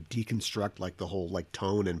expertly kind of deconstruct like the whole like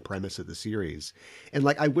tone and premise of the series. And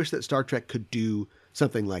like, I wish that Star Trek could do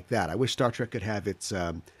something like that. I wish Star Trek could have its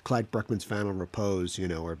Clyde Bruckman's Final Repose, you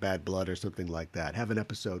know, or Bad Blood or something like that. Have an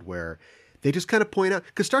episode where they just kind of point out,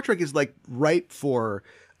 because Star Trek is like ripe for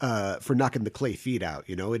knocking the clay feet out.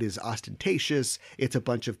 You know, it is ostentatious. It's a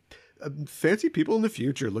bunch of fancy people in the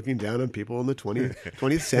future looking down on people in the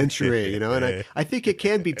 20th century, you know, and I think it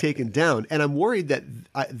can be taken down. And I'm worried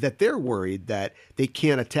that they're worried that they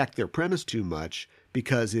can't attack their premise too much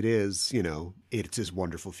because it is, you know, it's this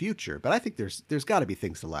wonderful future. But I think there's got to be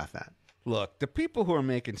things to laugh at. Look, the people who are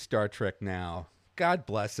making Star Trek now, God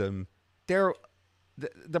bless them,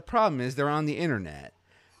 the problem is they're on the internet.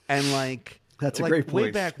 And like, that's a like great point.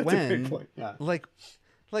 Way back That's when, a great point. Yeah.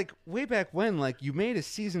 like way back when, like you made a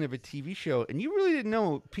season of a TV show and you really didn't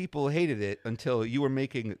know people hated it until you were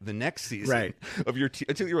making the next season of your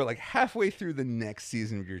until you were like halfway through the next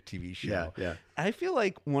season of your TV show. Yeah. I feel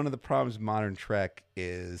like one of the problems with modern Trek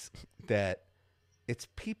is that it's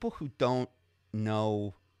people who don't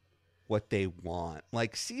know what they want.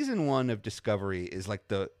 Like season 1 of Discovery is like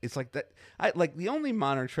the only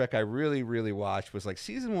modern Trek I really, really watched was like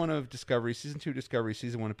season 1 of Discovery, season 2 of Discovery,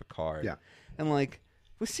 season 1 of Picard. Yeah. And like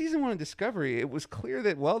with season 1 of Discovery, it was clear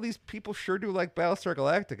that, well, these people sure do like Battlestar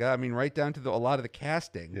Galactica. I mean, right down to a lot of the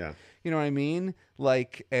casting. Yeah. You know what I mean?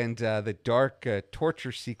 Like, and the dark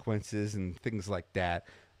torture sequences and things like that.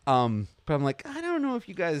 But I'm like, I don't know if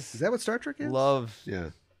you guys Is that what Star Trek is? love Yeah.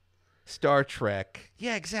 Star Trek.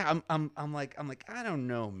 Yeah, exactly. I'm like, I don't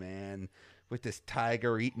know, man. With this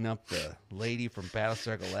tiger eating up the lady from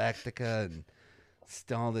Battlestar Galactica and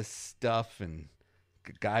all this stuff, and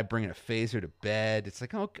a guy bringing a phaser to bed. It's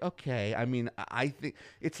like, okay. I mean, I think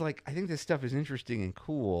it's like, I think this stuff is interesting and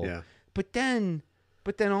cool. Yeah. But then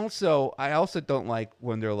also, I also don't like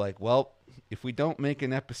when they're like, well, if we don't make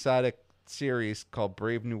an episodic series called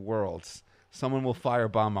Brave New Worlds, someone will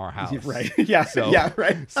firebomb our house. Right. Yeah. So, yeah.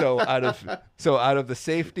 Right. so out of the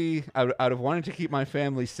safety, out of wanting to keep my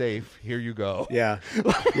family safe, here you go. Yeah.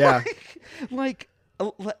 Yeah.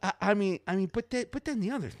 I mean, but then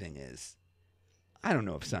the other thing is, I don't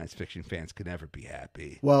know if science fiction fans could ever be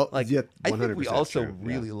happy. Well, like, yeah, I think we also true.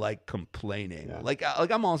 really like complaining. Yeah. Like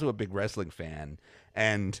I'm also a big wrestling fan,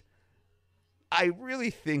 and I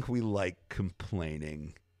really think we like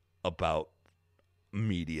complaining about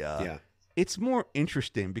media. Yeah. It's more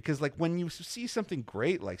interesting because, like, when you see something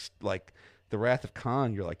great, like The Wrath of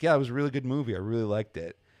Khan, you're like, yeah, it was a really good movie. I really liked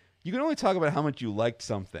it. You can only talk about how much you liked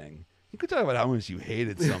something. You can talk about how much you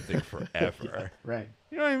hated something forever. Yeah, right.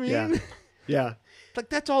 You know what I mean? Yeah. Yeah. Like,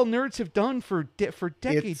 that's all nerds have done for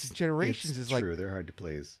decades and generations. It's is true. like, They're hard to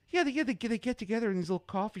please. yeah, they get together in these little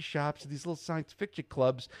coffee shops, these little science fiction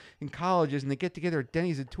clubs in colleges, and they get together at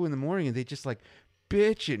Denny's at 2 a.m, and they just like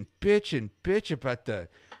bitch about the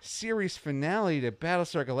series finale to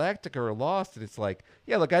Battlestar Galactica or Lost, and it's like,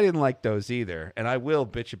 yeah, look, I didn't like those either, and I will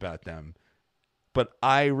bitch about them, but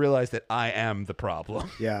I realize that I am the problem.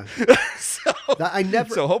 Yeah.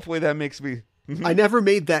 So hopefully that makes me. I never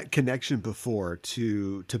made that connection before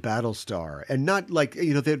to Battlestar, and not like,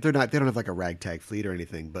 you know, they don't have like a ragtag fleet or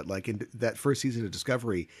anything, but like in that first season of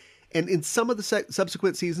Discovery, and in some of the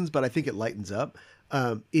subsequent seasons, but I think it lightens up.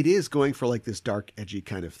 It is going for like this dark, edgy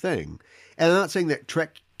kind of thing, and I'm not saying that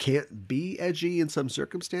Trek can't be edgy in some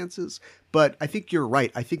circumstances, but I think you're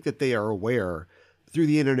right. I think that they are aware through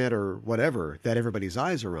the internet or whatever that everybody's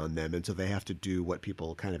eyes are on them, and so they have to do what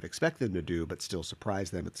people kind of expect them to do, but still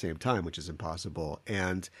surprise them at the same time, which is impossible.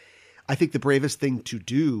 And I think the bravest thing to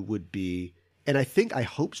do would be, and I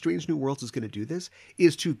hope Strange New Worlds is going to do this,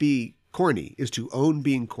 is to be corny, is to own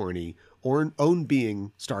being corny, or own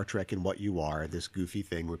being Star Trek and what you are, this goofy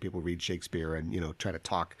thing where people read Shakespeare and, you know, try to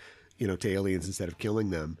talk, you know, to aliens instead of killing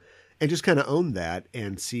them. And just kind of own that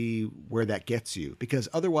and see where that gets you. Because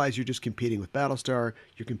otherwise you're just competing with Battlestar.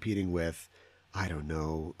 You're competing with, I don't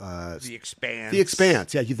know. The Expanse. The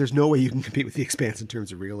Expanse. Yeah, there's no way you can compete with The Expanse in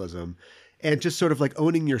terms of realism. And just sort of like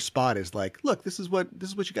owning your spot is like, look, this is what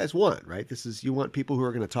you guys want, right? You want people who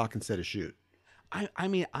are going to talk instead of shoot. I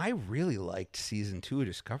mean, I really liked season 2 of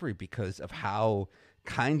Discovery because of how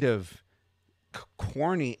kind of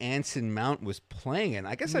corny Anson Mount was playing it.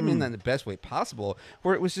 I guess I mean that in the best way possible,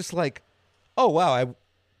 where it was just like, oh wow,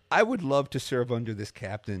 I would love to serve under this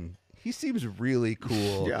captain. He seems really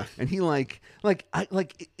cool. Yeah. And he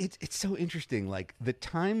it's so interesting, like the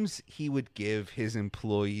times he would give his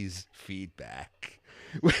employees feedback,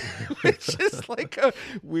 which is like a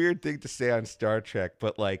weird thing to say on Star Trek,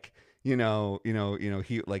 but like, he'd be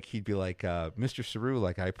like, Mr. Saru,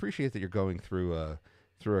 like, I appreciate that you're going through a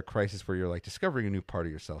crisis where you're like discovering a new part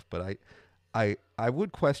of yourself, but I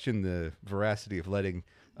would question the veracity of letting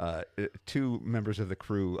two members of the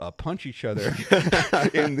crew punch each other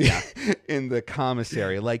in the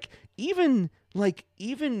commissary. Even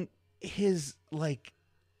his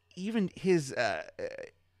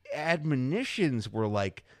admonitions were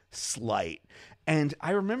like slight. And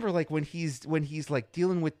I remember like when he's like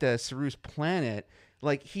dealing with the Saru's planet,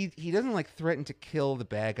 like he doesn't like threaten to kill the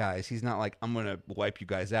bad guys. He's not like, I'm gonna wipe you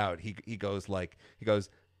guys out. He goes,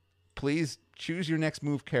 please choose your next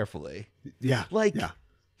move carefully. Yeah. Yeah.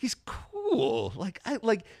 He's cool.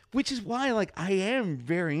 Which is why like I am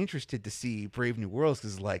very interested to see Brave New Worlds,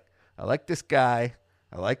 because like I like this guy.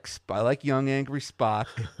 I like young angry Spock.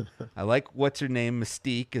 I like what's her name,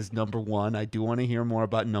 Mystique is number 1. I do want to hear more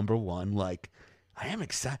about number 1. Like, I am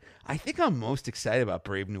excited. I think I'm most excited about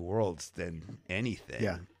Brave New Worlds than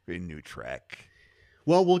anything in New Trek.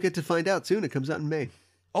 Well, we'll get to find out soon. It comes out in May.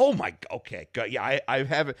 Oh my, okay, good. Yeah,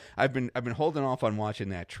 I've been holding off on watching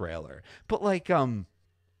that trailer, but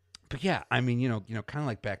yeah, I mean, kind of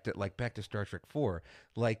like back to Star Trek 4,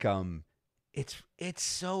 like it's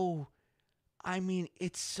so. I mean,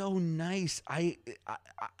 it's so nice. I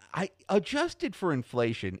adjusted for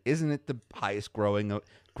inflation. Isn't it the highest growing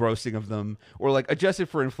grossing of them, or like adjusted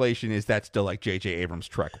for inflation, is that still like J.J. Abrams'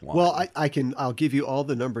 Trek 1? Well, I'll give you all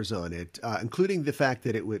the numbers on it, including the fact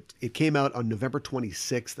that it came out on November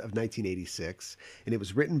 26th of 1986, and it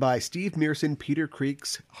was written by Steve Mearson, Peter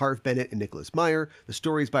Creeks, Harv Bennett, and Nicholas Meyer. The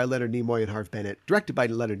stories by Leonard Nimoy and Harv Bennett, directed by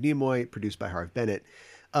Leonard Nimoy, produced by Harv Bennett.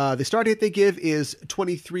 The start date they give is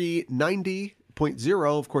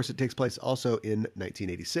 2390.0. Of course, it takes place also in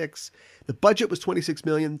 1986. The budget was $26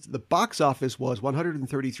 million. The box office was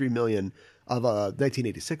 $133 million of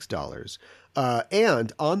 1986 dollars.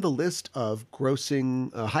 And on the list of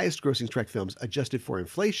highest grossing Trek films adjusted for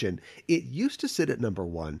inflation, it used to sit at number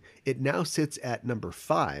 1. It now sits at number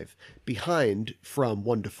 5, behind from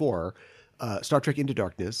 1 to 4. Star Trek Into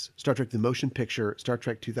Darkness, Star Trek The Motion Picture, Star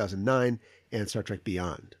Trek 2009, and Star Trek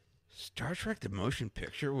Beyond. Star Trek The Motion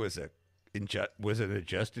Picture was it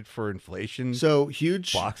adjusted for inflation? So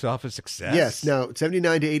huge box office success. Yes. Now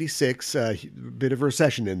 79 to 86, bit of a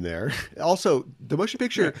recession in there. Also, the motion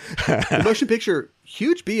picture,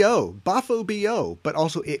 huge Boffo BO, but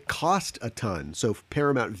also it cost a ton. So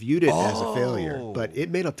Paramount viewed it as a failure, but it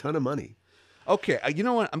made a ton of money. Okay, you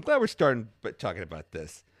know what? I'm glad we're starting talking about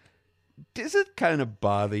this. Does it kind of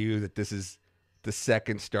bother you that this is the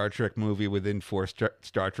second Star Trek movie within 4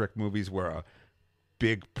 Star Trek movies where a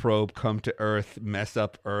big probe come to Earth, mess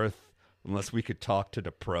up Earth, unless we could talk to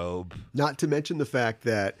the probe? Not to mention the fact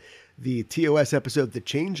that the TOS episode The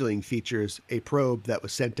Changeling features a probe that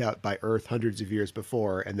was sent out by Earth hundreds of years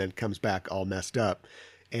before and then comes back all messed up,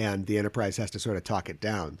 and the Enterprise has to sort of talk it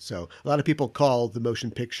down. So a lot of people call the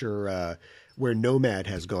motion picture Where Nomad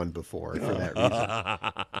Has Gone Before for that reason.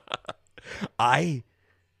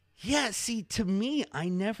 See, to me, I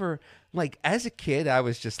never, like, as a kid, I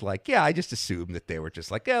was just like, I just assumed that they were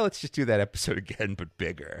just like, let's just do that episode again, but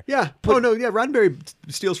bigger. Yeah. Roddenberry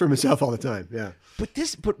steals from himself all the time. Yeah. But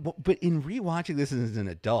in rewatching this as an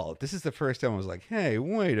adult, this is the first time I was like, hey,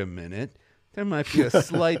 wait a minute. There might be a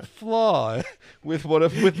slight flaw with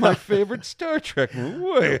my favorite Star Trek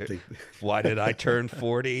movie. Why did I turn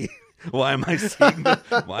 40? Why am I seeing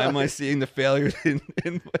the failures in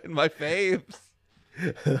my faves?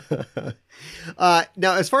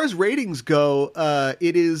 Now, as far as ratings go,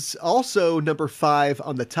 it is also number 5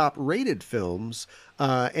 on the top rated films.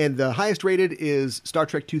 And the highest rated is Star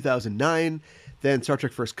Trek 2009, then Star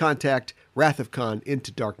Trek First Contact, Wrath of Khan,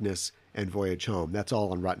 Into Darkness, and Voyage Home. That's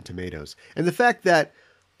all on Rotten Tomatoes. And the fact that,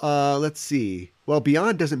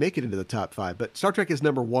 Beyond doesn't make it into the top 5, but Star Trek is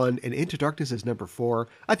number 1 and Into Darkness is number 4.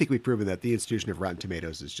 I think we've proven that the institution of Rotten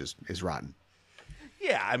Tomatoes is rotten.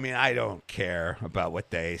 Yeah, I mean, I don't care about what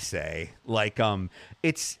they say. Like, for me,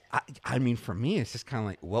 it's just kind of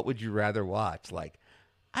like, what would you rather watch? Like,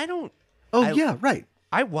 I don't. Oh, yeah, right.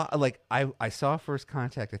 I saw First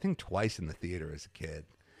Contact, I think, twice in the theater as a kid.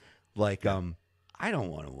 Like, I don't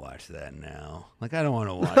want to watch that now. Like, I don't want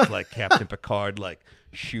to watch, like, Captain Picard, like,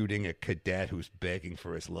 shooting a cadet who's begging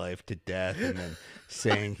for his life to death and then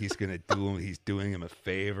saying he's doing him a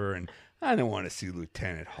favor. And I don't want to see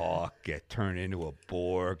Lieutenant Hawk get turned into a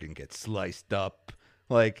Borg and get sliced up.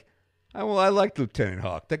 Like, I liked Lieutenant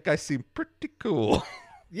Hawk. That guy seemed pretty cool.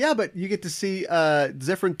 Yeah, but you get to see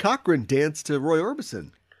Zefram Cochrane dance to Roy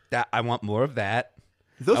Orbison. I want more of that.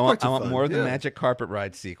 Those parts are fun. I want more of the magic carpet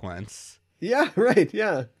ride sequence. Yeah, right,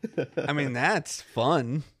 yeah. I mean, that's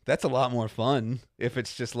fun. That's a lot more fun if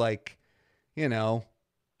it's just like,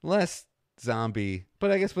 less zombie. But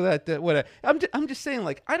I guess with that, I'm just saying,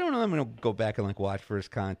 like, I don't know. I'm gonna go back and like watch First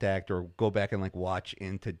Contact or go back and like watch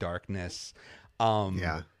Into Darkness.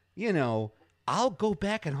 Yeah. I'll go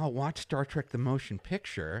back and I'll watch Star Trek: The Motion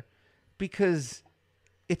Picture because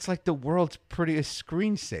it's like the world's prettiest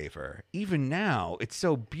screensaver. Even now, it's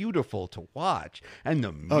so beautiful to watch, and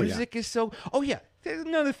the music is so. Oh yeah, there's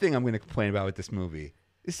another thing I'm going to complain about with this movie.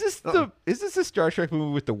 Is this a Star Trek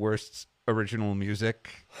movie with the worst original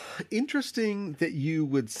music? Interesting that you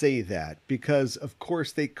would say that, because of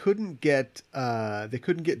course they couldn't get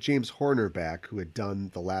James Horner back, who had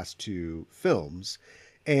done the last 2 films,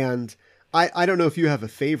 and I don't know if you have a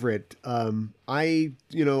favorite. I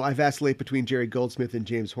vacillate between Jerry Goldsmith and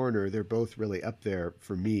James Horner. They're both really up there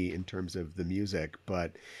for me in terms of the music,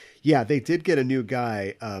 but yeah, they did get a new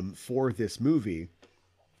guy for this movie.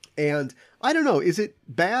 And I don't know, is it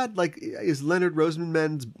bad? Like, is Leonard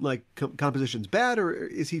Rosenman's like compositions bad, or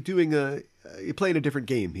is he playing a different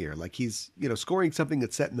game here? Like, he's, scoring something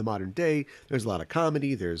that's set in the modern day. There's a lot of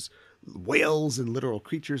comedy. There's whales and literal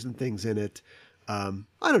creatures and things in it. I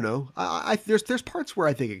don't know. There's parts where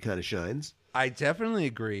I think it kind of shines. I definitely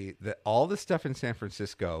agree that all the stuff in San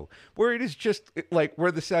Francisco, where it is just like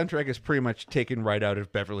where the soundtrack is pretty much taken right out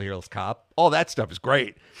of Beverly Hills Cop, all that stuff is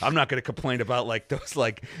great. I'm not going to complain about like those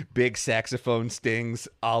like big saxophone stings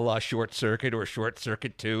a la Short Circuit or Short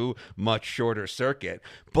Circuit 2, much shorter circuit.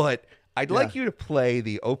 But I'd like you to play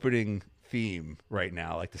the opening theme right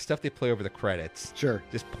now, like the stuff they play over the credits. Sure.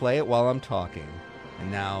 Just play it while I'm talking.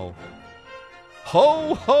 And now...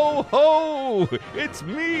 Ho, ho, ho! It's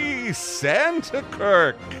me, Santa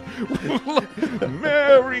Kirk!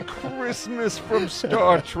 Merry Christmas from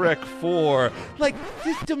Star Trek 4. Like,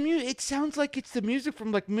 it sounds like it's the music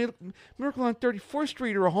from, like, Miracle on 34th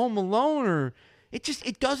Street or Home Alone, or...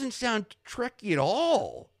 It doesn't sound Trekky at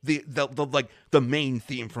all. The main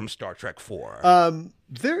theme from Star Trek 4.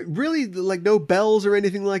 There really, like, no bells or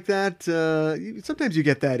anything like that. Sometimes you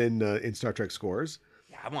get that in Star Trek scores.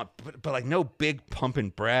 I want, but like no big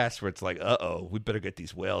pumping brass where it's like, we better get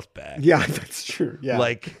these whales back. Yeah, that's true. Yeah,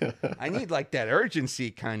 like I need like that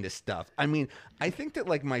urgency kind of stuff. I mean, I think that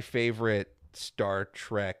like my favorite Star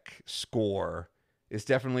Trek score is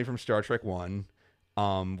definitely from Star Trek 1,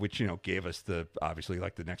 which gave us obviously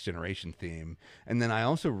like the Next Generation theme, and then I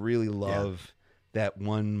also really love that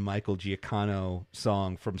one Michael Giacchino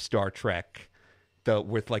song from Star Trek,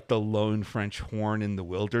 with like the lone French horn in the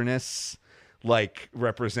wilderness. Like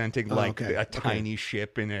representing a tiny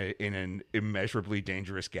ship in an immeasurably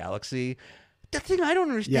dangerous galaxy. The thing I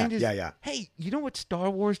don't understand is, hey, you know what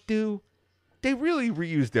Star Wars do? They really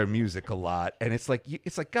reuse their music a lot, and it's like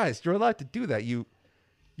guys, you're allowed to do that. You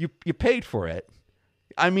paid for it.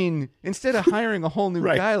 I mean, instead of hiring a whole new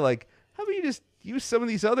guy, like how about you just use some of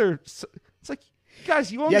these other? It's like.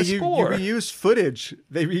 Guys, you own the score. You reuse footage.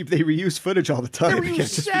 They reuse footage all the time. They reuse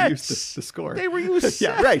sets. The score. They reuse sets.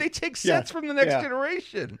 Yeah, right. They take sets from the Next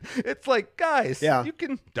Generation. It's like, guys, you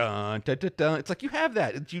can dun dun dun dun. It's like you have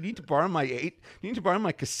that. Do you need to borrow my You need to borrow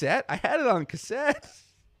my cassette? I had it on cassette.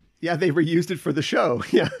 Yeah, they reused it for the show.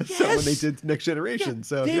 Yeah, yes. So when they did Next Generation,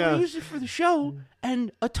 they reused it for the show,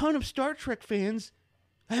 and a ton of Star Trek fans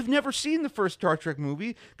have never seen the first Star Trek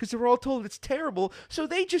movie because they were all told it's terrible, so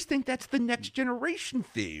they just think that's the Next Generation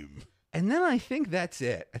theme. And then I think that's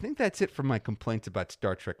it. I think that's it for my complaints about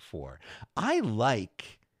Star Trek 4.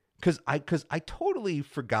 Because I totally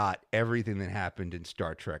forgot everything that happened in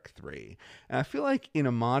Star Trek 3. And I feel like in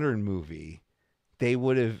a modern movie, they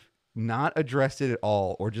would have not addressed it at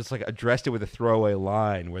all, or just like addressed it with a throwaway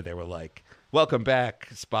line where they were like, "Welcome back,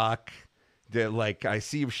 Spock. Like, I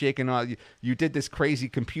see you shaking off. You did this crazy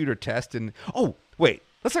computer test, and wait,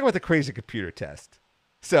 let's talk about the crazy computer test.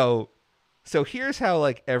 So here's how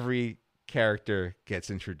like every character gets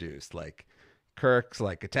introduced. Like, Kirk's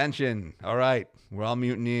like, attention, all right, we're all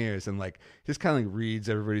mutineers, and like just kind of like reads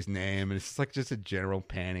everybody's name, and it's like just a general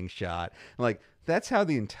panning shot. And, like, that's how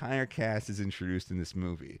the entire cast is introduced in this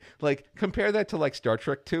movie. Like, compare that to like Star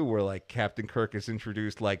Trek 2, where like Captain Kirk is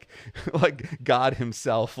introduced like God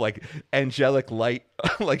himself, like angelic light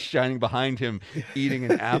like shining behind him, eating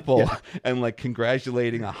an apple and like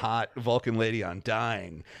congratulating a hot Vulcan lady on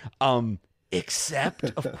dying. Except,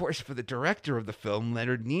 of course, for the director of the film,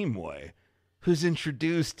 Leonard Nimoy, who's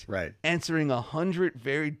introduced answering 100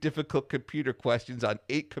 very difficult computer questions on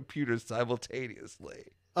 8 computers simultaneously.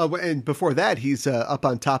 And before that, he's up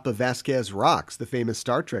on top of Vasquez rocks, the famous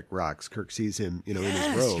Star Trek rocks. Kirk sees him, in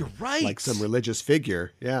his robe, you're right, like some religious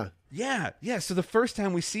figure. Yeah. So the first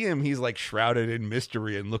time we see him, he's like shrouded in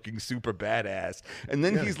mystery and looking super badass, and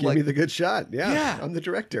then he's give like, me the good shot. Yeah, I'm the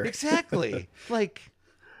director. Exactly. Like,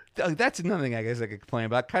 that's another thing I guess I could complain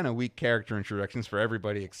about. Kind of weak character introductions for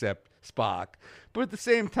everybody except Spock. But at the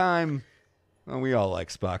same time, we all like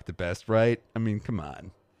Spock the best, right? I mean, come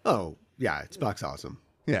on. Oh, yeah, Spock's awesome.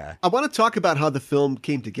 Yeah. I want to talk about how the film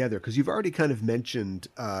came together, because you've already kind of mentioned,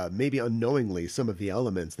 maybe unknowingly, some of the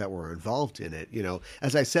elements that were involved in it.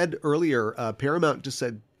 As I said earlier, Paramount just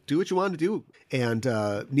said, do what you want to do. And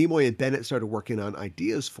Nimoy and Bennett started working on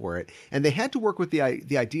ideas for it. And they had to work with the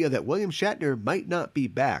idea that William Shatner might not be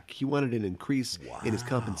back. He wanted an increase in his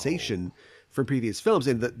compensation from previous films,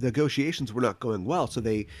 and the negotiations were not going well. So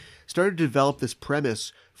they started to develop this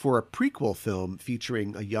premise for a prequel film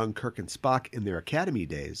featuring a young Kirk and Spock in their academy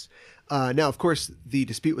days. Now, of course, the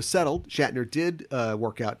dispute was settled. Shatner did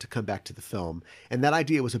work out to come back to the film, and that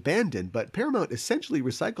idea was abandoned, but Paramount essentially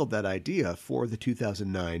recycled that idea for the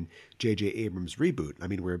 2009 J.J. Abrams reboot. I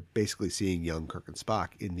mean, we're basically seeing young Kirk and Spock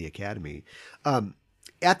in the academy.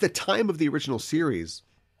 At the time of the original series,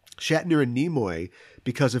 Shatner and Nimoy,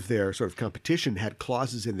 because of their sort of competition, had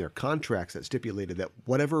clauses in their contracts that stipulated that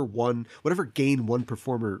whatever gain one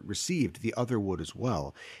performer received, the other would as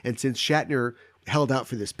well. And since Shatner held out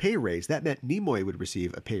for this pay raise, that meant Nimoy would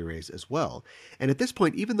receive a pay raise as well. And at this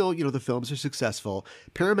point, even though, the films are successful,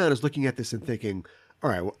 Paramount is looking at this and thinking, all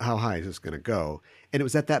right, well, how high is this going to go? And it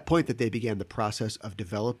was at that point that they began the process of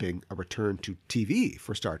developing a return to TV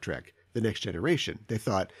for Star Trek, The Next Generation. They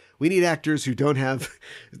thought, we need actors who don't have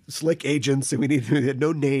slick agents, and we need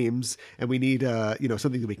no names, and we need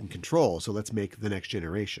something that we can control. So let's make The Next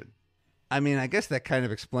Generation. I mean, I guess that kind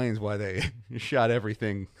of explains why they shot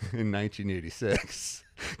everything in 1986.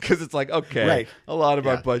 Because it's like, okay, right. A lot of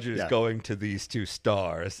our budget is going to these two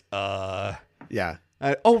stars. Yeah.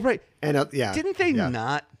 Right. And didn't they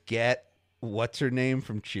not get what's her name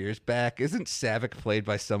from Cheers back? Isn't Savick played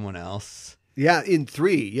by someone else? Yeah, in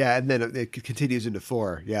 3, yeah, and then it continues into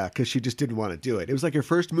 4, yeah, because she just didn't want to do it. It was like her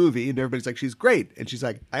first movie, and everybody's like, she's great. And she's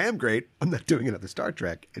like, I am great. I'm not doing another Star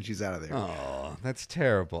Trek. And she's out of there. Oh, that's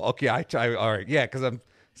terrible. Okay, all right, yeah, because I'm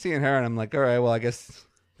seeing her, and I'm like, all right, well, I guess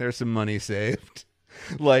there's some money saved.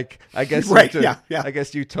 Like, I guess right, yeah. I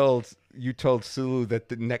guess you told Sulu that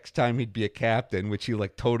the next time he'd be a captain, which he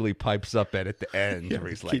like totally pipes up at the end, where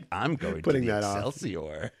he's like, I'm going to the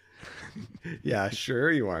Excelsior. Off. Yeah,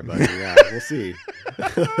 sure you are, buddy. Yeah, we'll see.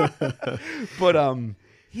 But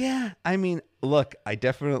yeah, I mean, look, I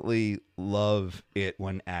definitely love it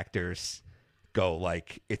when actors go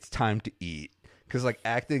like, it's time to eat, because like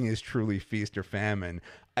acting is truly feast or famine.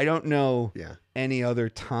 I don't know any other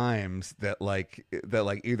times that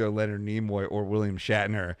either Leonard Nimoy or William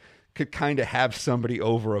Shatner could kind of have somebody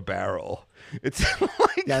over a barrel. It's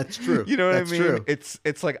like, that's true. You know what I mean? True.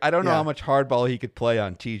 It's like, I don't know how much hardball he could play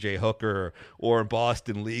on TJ Hooker or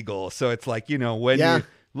Boston Legal. So it's like,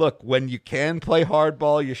 when you can play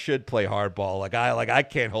hardball, you should play hardball. I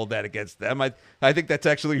can't hold that against them. I think that's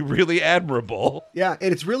actually really admirable. Yeah,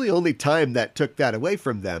 and it's really only time that took that away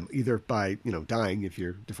from them, either by dying if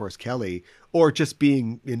you're DeForest Kelley, or just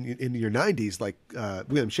being in your 90s like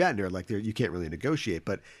William Shatner. Like you can't really negotiate.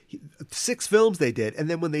 But 6 films they did, and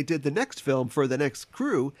then when they did the next film for the next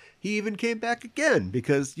crew, he even came back again,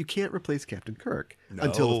 because you can't replace Captain Kirk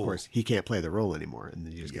until, of course, he can't play the role anymore, and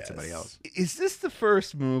then you just get somebody else. Is this the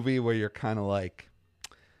first movie where you're kind of like,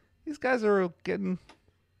 these guys are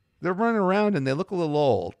they're running around and they look a little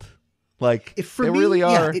old? Like, they really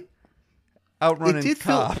are outrunning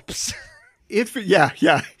cops. It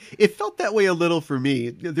felt that way a little for me.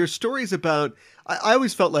 There's stories about, I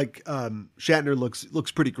always felt like Shatner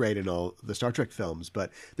looks pretty great in all the Star Trek films,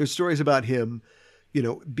 but there's stories about him,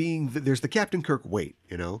 there's the Captain Kirk weight,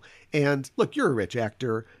 and look, you're a rich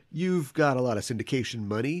actor. You've got a lot of syndication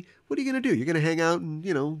money. What are you going to do? You're going to hang out and,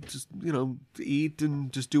 just eat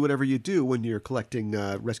and just do whatever you do when you're collecting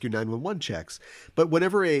Rescue 911 checks. But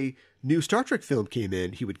whenever a new Star Trek film came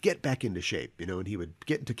in, he would get back into shape, and he would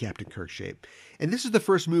get into Captain Kirk shape. And this is the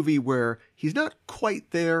first movie where he's not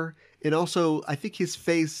quite there. And also, I think his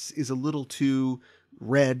face is a little too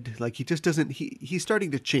red. Like, he just doesn't, he's starting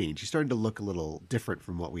to change. He's starting to look a little different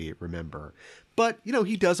from what we remember. But,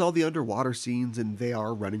 he does all the underwater scenes, and they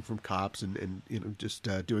are running from cops and just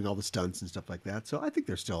doing all the stunts and stuff like that. So I think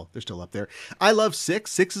they're still up there. I love 6.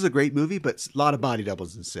 6 is a great movie, but a lot of body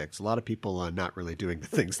doubles in 6. A lot of people not really doing the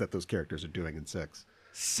things that those characters are doing in 6.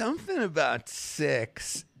 Something about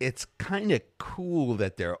 6, it's kind of cool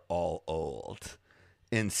that they're all old.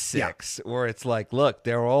 In 6, where it's like, look,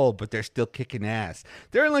 they're old, but they're still kicking ass.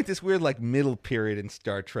 They're in like this weird like middle period in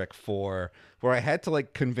Star Trek 4, where I had to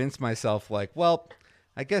like convince myself, like, well,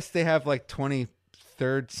 I guess they have like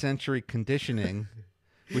 23rd century conditioning,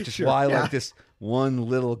 which is why like this one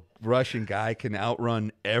little Russian guy can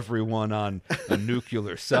outrun everyone on a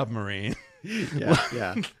nuclear submarine.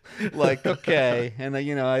 Like, okay, and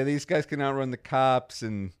these guys can outrun the cops,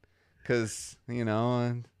 and because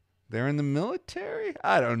they're in the military?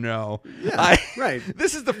 I don't know. Yeah, right.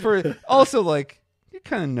 This is the first. Also, like, you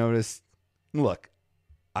kind of notice. Look,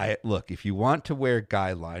 if you want to wear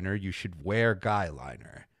guy liner, you should wear guy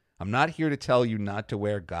liner. I'm not here to tell you not to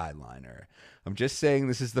wear guy liner. I'm just saying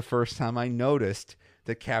this is the first time I noticed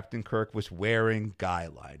that Captain Kirk was wearing guy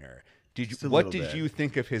liner. What did you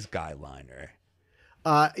think of his guy liner?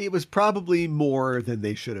 It was probably more than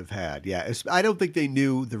they should have had. Yeah, I don't think they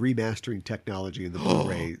knew the remastering technology and the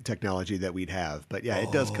Blu-ray technology that we'd have. But yeah,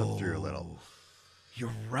 it does come through a little.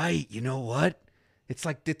 You're right. You know what? It's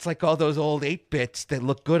like all those old 8-bits that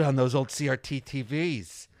look good on those old CRT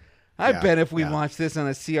TVs. I bet if we watched this on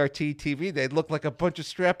a CRT TV, they'd look like a bunch of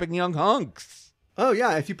strapping young hunks. Oh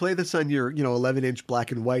yeah, if you play this on your 11-inch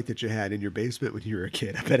black and white that you had in your basement when you were a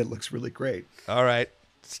kid, I bet it looks really great. All right.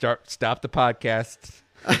 Stop the podcast.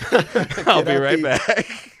 I'll be right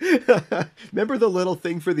back. Remember the little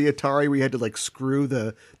thing for the Atari where you had to like screw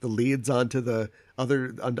the leads onto the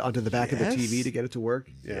onto the back of the TV to get it to work.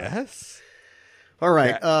 Yeah. Yes. All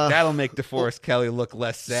right. That'll make DeForest Kelly look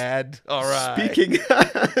less sad. All right.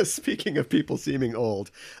 Speaking of people seeming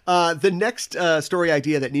old, the next story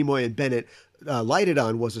idea that Nimoy and Bennett lighted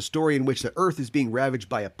on was a story in which the Earth is being ravaged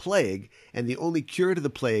by a plague, and the only cure to the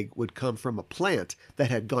plague would come from a plant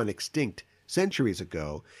that had gone extinct centuries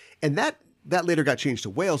ago. And that later got changed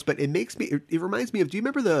to whales, but it reminds me of, do you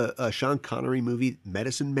remember the Sean Connery movie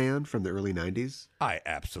Medicine Man from the early 90s? I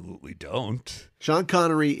absolutely don't. Sean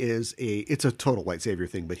Connery it's a total white savior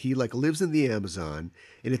thing, but he like lives in the Amazon,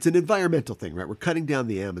 and it's an environmental thing, right? We're cutting down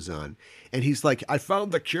the Amazon, and he's like, I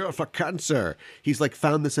found the cure for cancer. He's like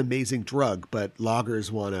found this amazing drug, but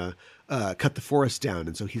loggers want to cut the forest down,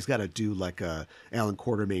 and so he's got to do like a Alan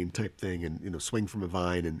Quartermain type thing, and swing from a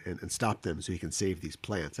vine and stop them so he can save these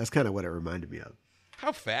plants. That's kind of what it reminded me of.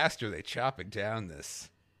 How fast are they chopping down this?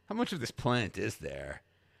 How much of this plant is there?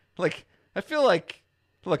 Like, I feel like,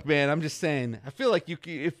 look, man, I'm just saying, I feel like if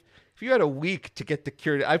you had a week to get the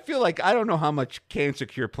cure, I feel like I don't know how much cancer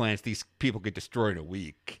cure plants these people could destroy in a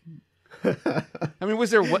week. I mean,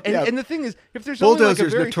 was there what? And the thing is, if there's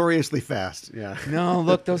bulldozers notoriously fast, yeah. No,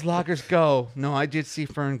 look, those loggers go. No, I did see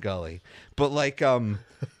Fern Gully, but like,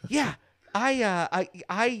 yeah, I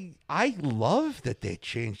love that they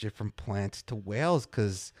changed it from plants to whales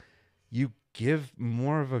because you give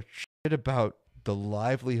more of a shit about the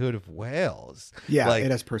livelihood of whales. Yeah, like, it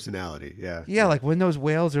has personality. Yeah. Yeah, like when those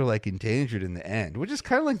whales are like endangered in the end, which is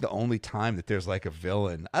kind of like the only time that there's like a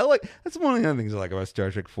villain. That's one of the other things I like about Star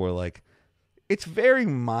Trek 4. Like, it's very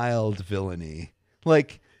mild villainy.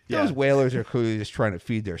 Like, those whalers are clearly just trying to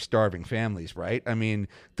feed their starving families, right? I mean,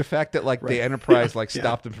 the fact that like the Enterprise like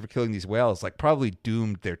stopped them from killing these whales, like probably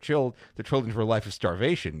doomed their children for a life of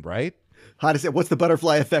starvation, right? What's the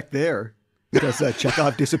butterfly effect there? Does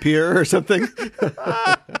Chekhov disappear or something?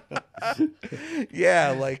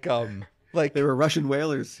 Yeah, like they were Russian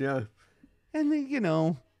whalers, yeah. And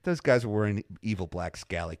they, those guys were wearing evil black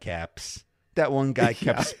scally caps. That one guy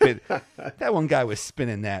that one guy was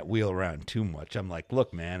spinning that wheel around too much. I'm like,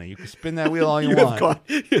 look, man, you can spin that wheel all you want.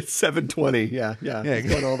 It's 720. Yeah.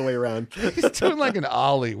 He's going all the way around. He's doing like an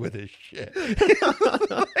ollie with his shit.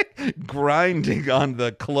 Like, grinding on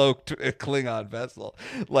the cloaked Klingon vessel.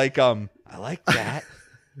 Like, I like that.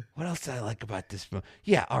 What else did I like about this film?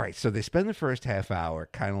 Yeah, all right. So they spend the first half hour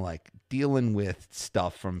kind of like dealing with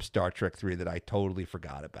stuff from Star Trek 3 that I totally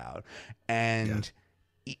forgot about. And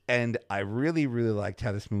I really, really liked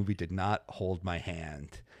how this movie did not hold my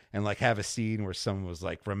hand and like have a scene where someone was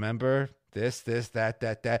like, remember this,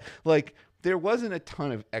 that. Like, there wasn't a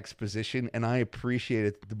ton of exposition, and I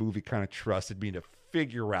appreciated that the movie kind of trusted me to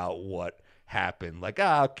figure out what happened. Like,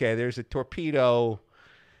 okay, there's a torpedo.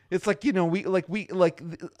 It's like, we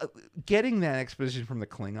getting that exposition from the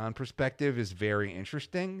Klingon perspective is very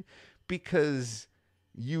interesting because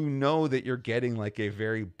that you're getting like a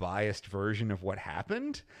very biased version of what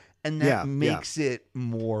happened, and that makes it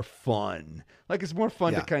more fun. Like, it's more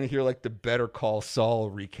fun to kind of hear like the Better Call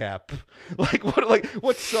Saul recap,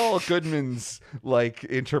 what Saul Goodman's like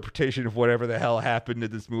interpretation of whatever the hell happened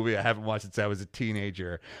in this movie. I haven't watched since I was a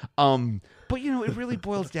teenager. But it really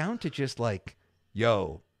boils down to just like,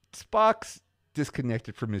 Spock's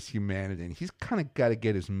disconnected from his humanity, and he's kind of got to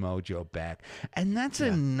get his mojo back, and that's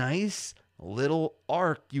a nice little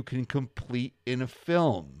arc you can complete in a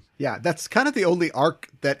film. Yeah, that's kind of the only arc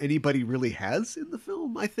that anybody really has in the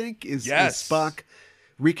film, I think, is Spock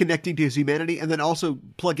reconnecting to his humanity, and then also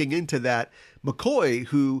plugging into that McCoy,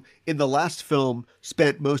 who in the last film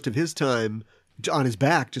spent most of his time on his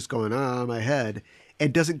back, just going, my head,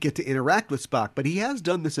 and doesn't get to interact with Spock, but he has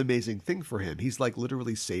done this amazing thing for him. He's like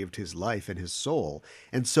literally saved his life and his soul.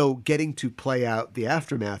 And so getting to play out the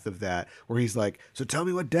aftermath of that, where he's like, so tell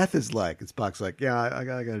me what death is like. And Spock's like, yeah, I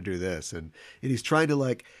gotta do this. And he's trying to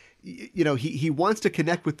like, he wants to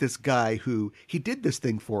connect with this guy who he did this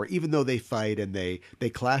thing for, even though they fight and they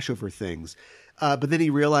clash over things. But then he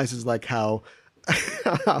realizes like how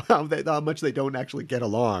much they don't actually get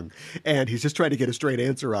along, and he's just trying to get a straight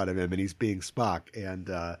answer out of him, and he's being Spock, and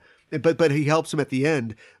but he helps him at the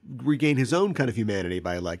end regain his own kind of humanity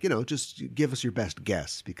by like, just give us your best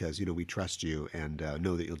guess because we trust you and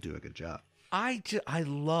know that you'll do a good job. I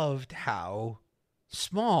loved how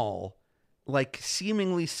small, like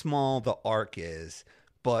seemingly small, the arc is.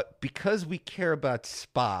 But because we care about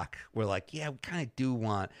Spock, we're like, we kind of do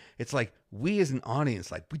want, it's like we as an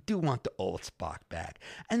audience, like we do want the old Spock back.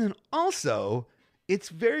 And then also it's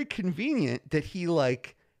very convenient that he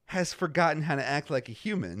like has forgotten how to act like a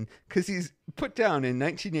human because he's put down in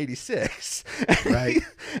 1986. Right.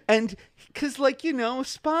 And because, like, you know,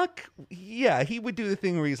 Spock, yeah, he would do the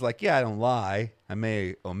thing where he's like, yeah, I don't lie. I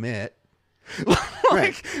may omit.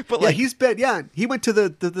 Right. But like he went to the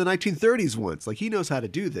 1930s once. Like he knows how to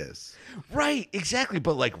do this. Right, exactly.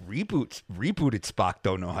 But like rebooted Spock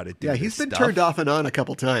don't know how to do. Yeah, he's been turned off and on a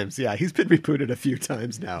couple times. Yeah, he's been rebooted a few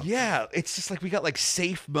times now. Yeah, it's just like we got like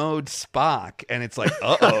safe mode Spock, and it's like,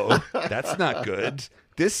 uh-oh, that's not good.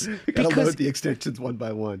 This gotta load the extensions one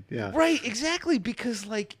by one. Yeah, right, exactly, because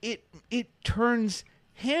like it turns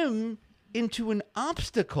him into an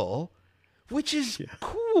obstacle. Which is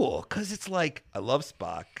cool, because it's like, I love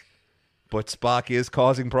Spock, but Spock is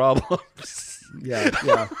causing problems. Yeah.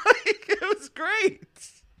 Like, it was great.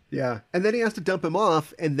 Yeah, and then he has to dump him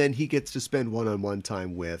off, and then he gets to spend one-on-one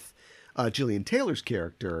time with Gillian Taylor's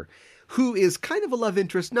character, who is kind of a love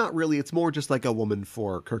interest. Not really. It's more just like a woman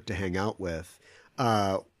for Kirk to hang out with.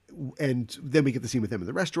 And then we get the scene with him in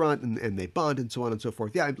the restaurant, and they bond, and so on and so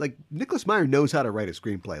forth. Yeah, like Nicholas Meyer knows how to write a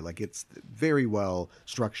screenplay. Like it's very well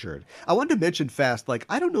structured. I wanted to mention fast, like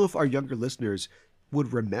I don't know if our younger listeners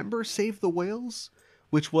would remember Save the Whales,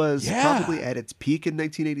 which was probably at its peak in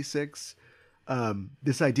 1986.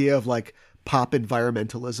 This idea of like pop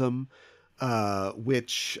environmentalism,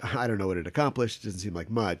 which I don't know what it accomplished. It doesn't seem like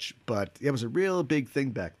much, but it was a real big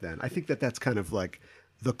thing back then. I think that's kind of like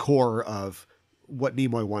the core of what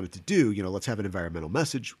Nimoy wanted to do. You know, let's have an environmental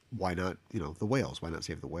message. Why not, you know, the whales? Why not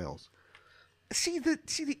save the whales? See,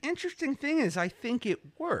 the interesting thing is I think it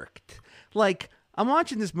worked. Like, I'm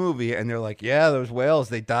watching this movie and they're like, yeah, those whales,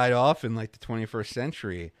 they died off in like the 21st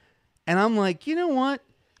century. And I'm like, you know what?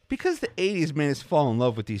 Because the 80s made us fall in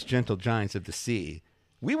love with these gentle giants of the sea,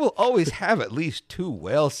 we will always have at least 2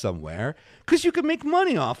 whales somewhere because you can make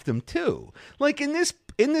money off them too. Like in this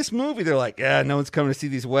movie, they're like, yeah, no one's coming to see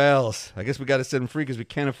these whales. I guess we got to set them free because we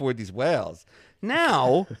can't afford these whales.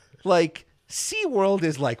 Now, like, SeaWorld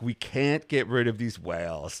is like, we can't get rid of these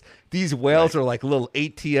whales. These whales are like little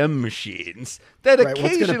ATM machines that occasionally...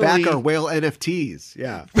 What's going to back our whale NFTs?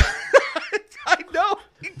 Yeah. I know.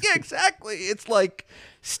 Yeah, exactly. It's like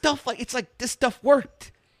stuff like, it's like this stuff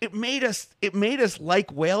worked. It made us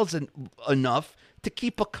like whales enough to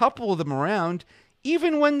keep a couple of them around,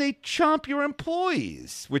 even when they chomp your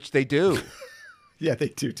employees, which they do. Yeah, they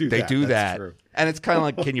do that. They do That's that. true. And it's kind of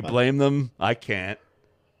like, can you blame them? I can't.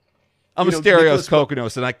 I'm Asterios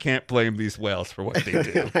Kokkinos, and I can't blame these whales for what they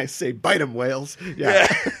do. I say, bite them, whales. Yeah.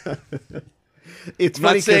 It's I'm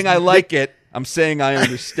not saying I like it. I'm saying I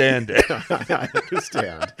understand it. I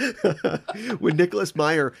understand. When Nicholas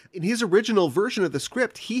Meyer, in his original version of the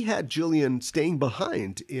script, he had Gillian staying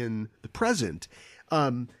behind in the present.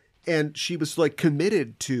 And she was like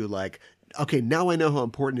committed to like, okay, now I know how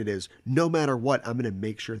important it is. No matter what, I'm going to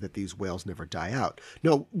make sure that these whales never die out.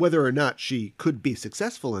 Now, whether or not she could be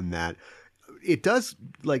successful in that, it does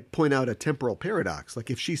like point out a temporal paradox. Like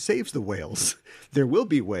if she saves the whales, there will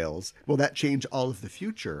be whales. Will that change all of the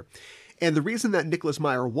future? And the reason that Nicholas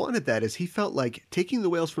Meyer wanted that is he felt like taking the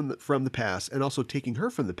whales from the past and also taking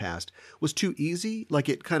her from the past was too easy. Like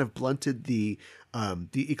it kind of blunted the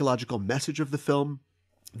ecological message of the film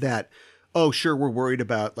that, oh, sure, we're worried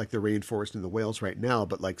about like the rainforest and the whales right now,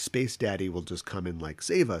 but like Space Daddy will just come and like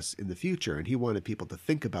save us in the future. And he wanted people to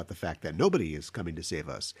think about the fact that nobody is coming to save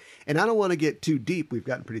us. And I don't want to get too deep. We've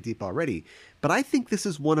gotten pretty deep already. But I think this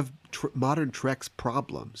is one of modern Trek's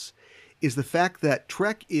problems, is the fact that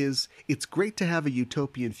Trek it's great to have a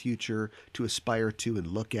utopian future to aspire to and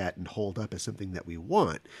look at and hold up as something that we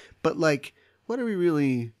want. But like, what are we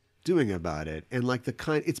really doing about it? And like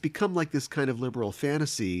it's become like this kind of liberal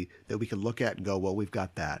fantasy that we can look at and go, well, we've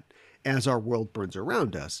got that as our world burns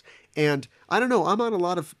around us. And I don't know, I'm on a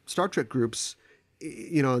lot of Star Trek groups,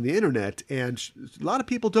 you know, on the internet, and a lot of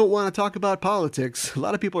people don't want to talk about politics. A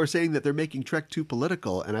lot of people are saying that they're making Trek too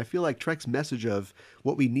political. And I feel like Trek's message of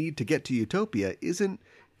what we need to get to utopia isn't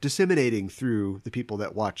disseminating through the people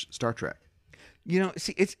that watch Star Trek. You know,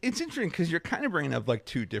 see, it's interesting because you're kind of bringing up like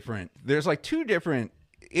two different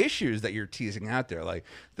issues that you're teasing out there. Like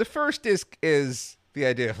the first is the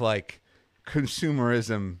idea of like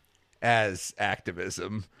consumerism as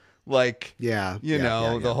activism. Like, you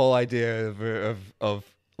know, the whole idea of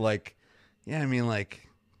like, yeah, I mean, like,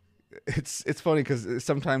 it's funny because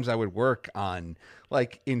sometimes I would work on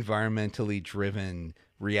like environmentally driven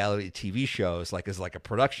reality TV shows, like as like a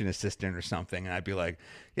production assistant or something. And I'd be like,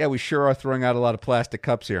 yeah, we sure are throwing out a lot of plastic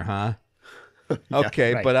cups here, huh?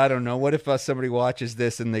 Okay, right. But I don't know. What if somebody watches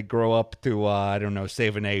this and they grow up to, I don't know,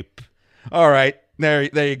 save an ape? All right, There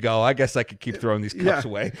you go. I guess I could keep throwing these cups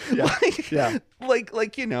away. Yeah. Yeah. Like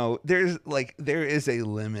there is a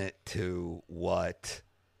limit to what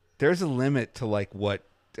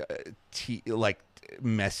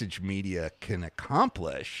message media can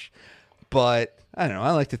accomplish. But I don't know.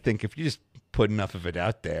 I like to think if you just put enough of it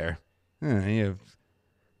out there,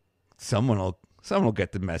 someone will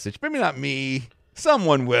get the message. Maybe not me.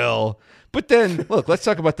 Someone will. But then, look, let's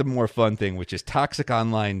talk about the more fun thing, which is toxic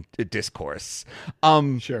online discourse.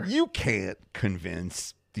 Sure. You can't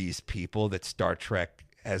convince these people that Star Trek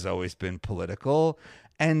has always been political,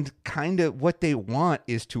 and kind of what they want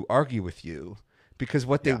is to argue with you. Because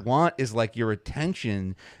what they want is like your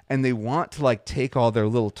attention, and they want to like take all their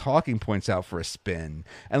little talking points out for a spin.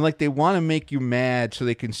 And like they want to make you mad so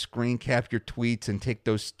they can screen cap your tweets and take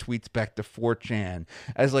those tweets back to 4chan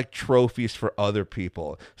as like trophies for other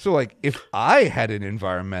people. So like if I had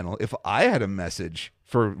a message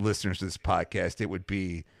for listeners to this podcast, it would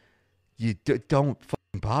be, don't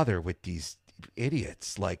fucking bother with these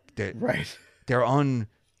idiots. Like they're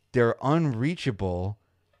unreachable.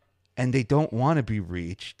 And they don't want to be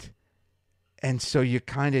reached. And so you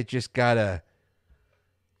kind of just got to,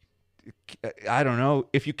 I don't know,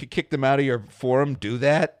 if you could kick them out of your forum, do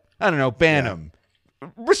that. I don't know, ban them.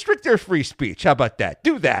 Restrict their free speech. How about that?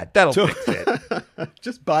 Do that. That'll fix it.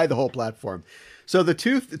 Just buy the whole platform. So the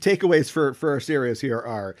two takeaways for our Asterios here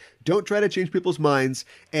are, don't try to change people's minds,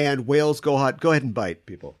 and whales go ahead and bite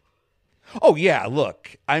people. Oh, yeah,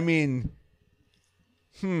 look, I mean,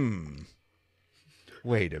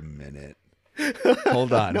 wait a minute.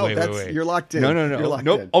 Hold on. No, wait. You're locked in. No.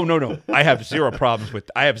 Nope. Oh, no. I have zero problems with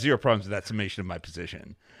that summation of my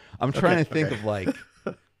position. I'm trying to think of like,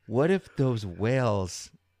 what if those whales,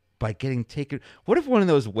 by getting taken, what if one of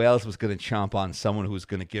those whales was going to chomp on someone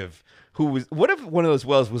what if one of those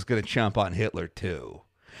whales was going to chomp on Hitler too?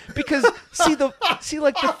 Because the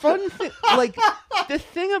fun thing, like the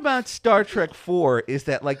thing about Star Trek 4 is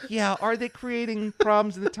that like, are they creating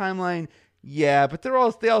problems in the timeline? Yeah, but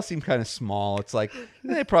they all seem kind of small. It's like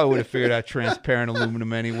they probably would have figured out transparent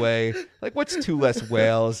aluminum anyway. Like, what's two less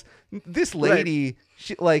whales? This lady,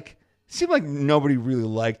 she like seemed like nobody really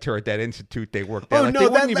liked her at that institute they worked at. Oh, like, no,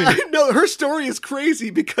 no, her story is crazy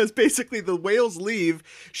because basically the whales leave,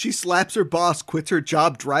 she slaps her boss, quits her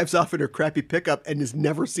job, drives off in her crappy pickup, and is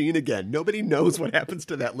never seen again. Nobody knows what happens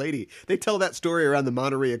to that lady. They tell that story around the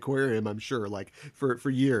Monterey Aquarium, I'm sure, like for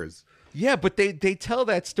years. Yeah, but they tell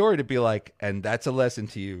that story to be like, and that's a lesson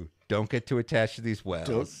to you. Don't get too attached to these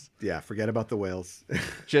whales. Forget about the whales.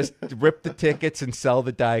 Just rip the tickets and sell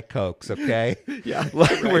the Diet Cokes, okay? Yeah.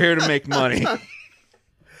 Like, we're here to make money.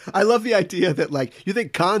 I love the idea that, like, you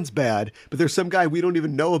think Khan's bad, but there's some guy we don't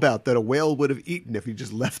even know about that a whale would have eaten if he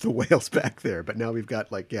just left the whales back there. But now we've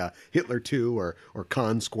got, like, Hitler 2 or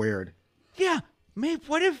Khan squared. Yeah. Maybe,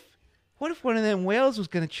 what if one of them whales was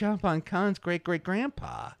going to chomp on Khan's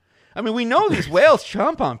great-great-grandpa? I mean, we know these whales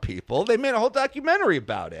chomp on people. They made a whole documentary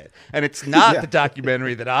about it. And it's not the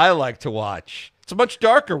documentary that I like to watch. It's a much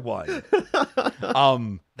darker one.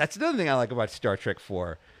 That's another thing I like about Star Trek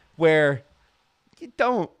 4, where you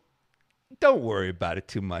don't worry about it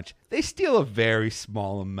too much. They steal a very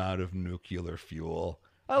small amount of nuclear fuel.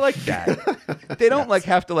 I like that. They don't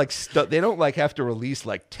have to release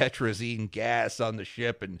like tetrazine gas on the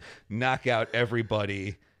ship and knock out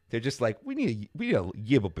everybody. They're just like, we need a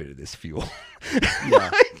little bit of this fuel.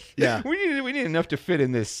 Yeah. We need enough to fit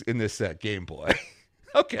in this Game Boy.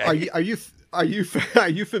 Okay. Are you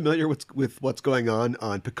familiar with what's going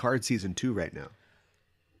on Picard season 2 right now?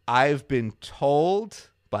 I've been told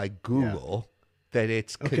by Google that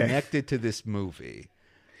it's connected to this movie.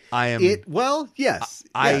 Yes.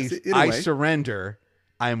 I surrender.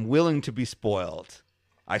 I'm willing to be spoiled.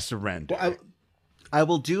 I surrender. Well, I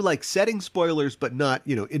will do like setting spoilers, but not,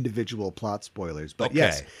 individual plot spoilers. But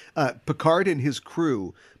yes, Picard and his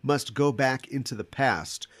crew must go back into the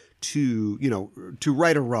past to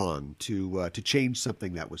right a wrong, to change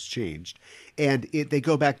something that was changed. And they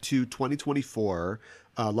go back to 2024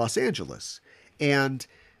 Los Angeles. And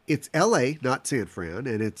it's LA, not San Fran,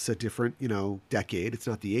 and it's a different, decade. It's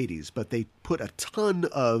not the 80s, but they put a ton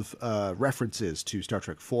of references to Star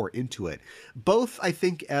Trek 4 into it. Both, I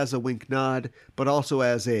think, as a wink nod, but also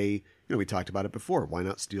as a, we talked about it before. Why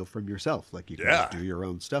not steal from yourself? Like you can just do your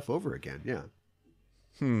own stuff over again. Yeah.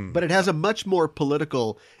 But it has a much more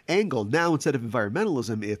political angle. Now, instead of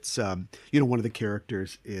environmentalism, it's, one of the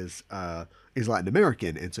characters is Latin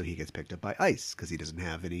American, and so he gets picked up by ICE because he doesn't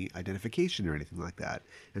have any identification or anything like that.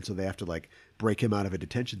 And so they have to, like, break him out of a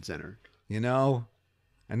detention center. I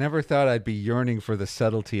never thought I'd be yearning for the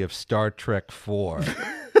subtlety of Star Trek 4.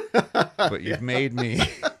 But you've made me...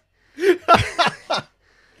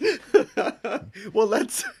 Well,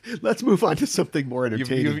 let's move on to something more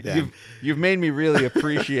entertaining. You've made me really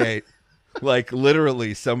appreciate, like,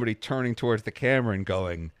 literally somebody turning towards the camera and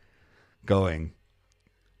going,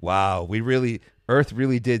 wow, Earth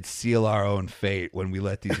really did seal our own fate when we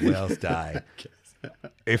let these whales die.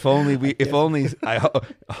 I hope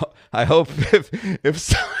I hope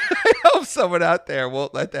someone out there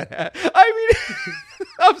won't let that happen. I mean,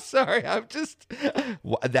 I'm sorry.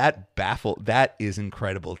 That is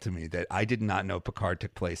incredible to me that I did not know Picard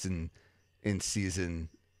took place in the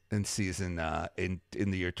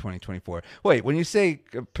year 2024. Wait, when you say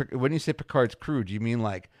Picard's crew, do you mean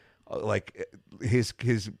like his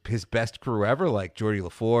best crew ever, like Geordie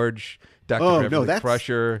LaForge, Dr. Beverly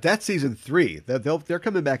Crusher? That's season 3. They're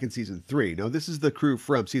coming back in season 3. No, this is the crew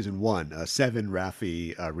from season 1. Seven,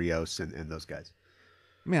 Raffi, Rios, and those guys.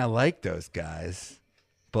 I mean, I like those guys,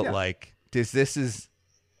 but like this is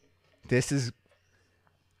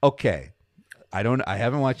okay. I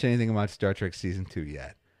haven't watched anything about Star Trek season 2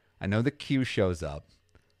 yet. I know that Q shows up.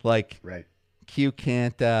 Like, right. Q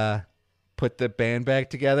can't put the band back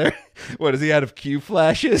together. What is he out of Q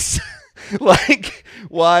flashes? Like,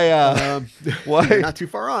 why? Why? Not too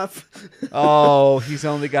far off. Oh, he's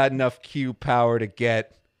only got enough Q power to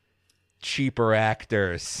get cheaper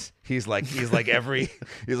actors. He's like I don't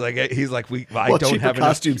have enough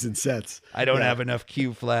costumes and sets. I don't have enough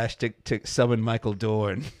Q flash to summon Michael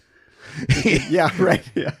Dorn. Yeah, right.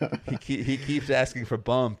 Yeah. He keeps asking for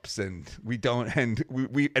bumps, and we don't, and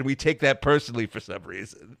we take that personally for some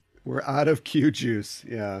reason. We're out of Q juice.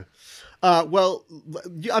 Yeah. Well,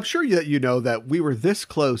 I'm sure you know that we were this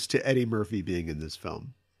close to Eddie Murphy being in this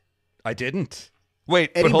film. I didn't.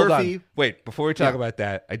 Wait, Eddie but hold Murphy, on. Wait, before we talk about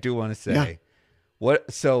that, I do want to say, what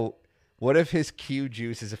if his Q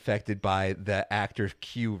juice is affected by the actor's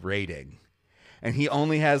Q rating? And he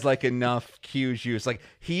only has like enough Q juice. Like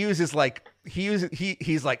he's like,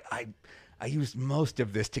 I used most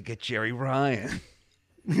of this to get Jerry Ryan.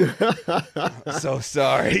 So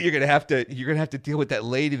sorry. You're gonna have to deal with that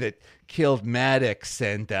lady that killed Maddox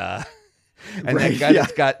and that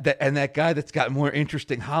guy that's got more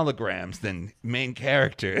interesting holograms than main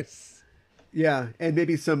characters. Yeah, and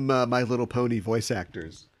maybe some My Little Pony voice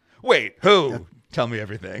actors. Wait, who? Yeah. Tell me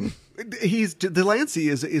everything. Delancey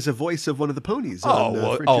is a voice of one of the ponies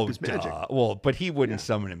on Friendship is Magic. Well, but he wouldn't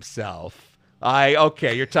summon himself.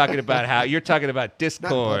 You're talking about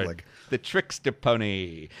Discord, the trickster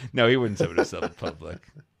pony. No, he wouldn't summon himself in public.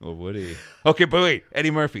 Or would he? Okay, but wait,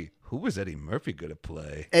 Eddie Murphy. Who was Eddie Murphy going to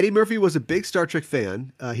play? Eddie Murphy was a big Star Trek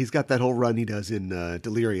fan. He's got that whole run he does in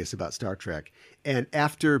Delirious about Star Trek. And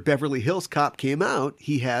after Beverly Hills Cop came out,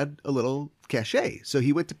 he had a little cachet. So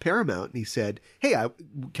he went to Paramount and he said, hey,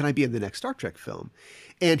 can I be in the next Star Trek film?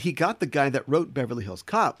 And he got the guy that wrote Beverly Hills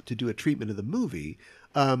Cop to do a treatment of the movie.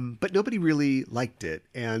 But nobody really liked it.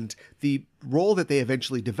 And the role that they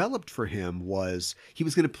eventually developed for him was he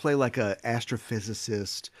was going to play like a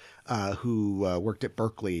astrophysicist who worked at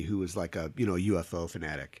Berkeley, who was like a UFO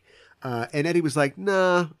fanatic. And Eddie was like,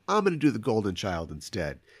 nah, I'm going to do the Golden Child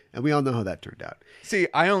instead. And we all know how that turned out. See,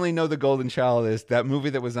 I only know the Golden Child is that movie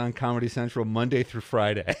that was on Comedy Central Monday through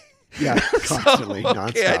Friday. Yeah, constantly,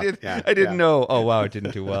 nonstop. I didn't know. Oh, wow, it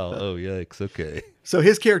didn't do well. Oh, yikes, okay. So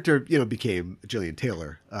his character, became Gillian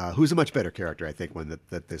Taylor, who's a much better character, I think, one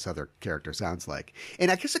that this other character sounds like.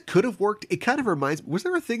 And I guess it could have worked. It kind of reminds me, was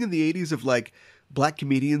there a thing in the 80s of, like, black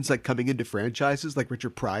comedians, like, coming into franchises, like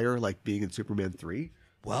Richard Pryor, like, being in Superman 3?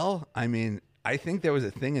 Well, I mean, I think there was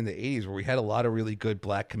a thing in the 80s where we had a lot of really good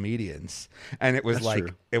black comedians. And it was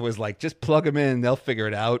like, just plug them in, they'll figure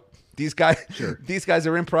it out. These guys are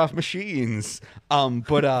improv machines.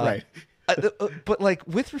 Right. But like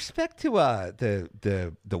with respect to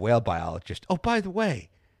the whale biologist. Oh, by the way,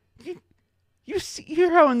 you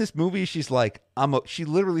hear how in this movie she's like, she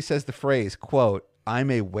literally says the phrase, quote, "I'm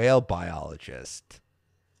a whale biologist."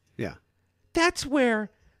 Yeah. That's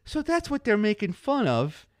what they're making fun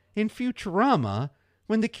of in Futurama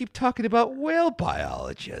when they keep talking about whale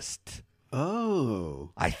biologist.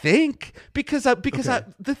 Oh, I think because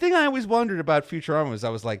the thing I always wondered about Futurama was I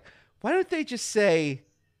was like, why don't they just say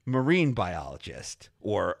marine biologist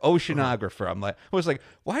or oceanographer? I was like,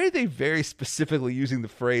 why are they very specifically using the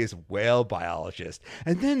phrase whale biologist?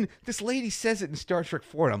 And then this lady says it in Star Trek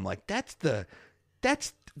 4, and I'm like, that's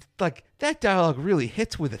like that dialogue really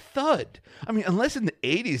hits with a thud. I mean, unless in the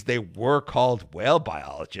 80s they were called whale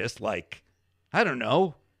biologists, like, I don't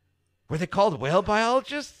know, were they called whale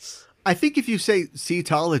biologists? I think if you say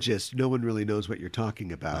cetologist, no one really knows what you're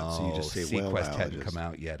talking about. So you just say whale biologist. Sequest hadn't come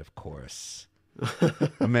out yet, of course.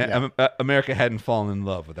 America hadn't fallen in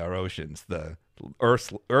love with our oceans. The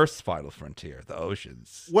Earth's final frontier, the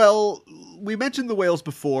oceans. Well, we mentioned the whales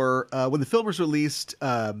before. When the film was released,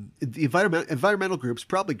 the environmental groups,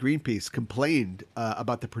 probably Greenpeace, complained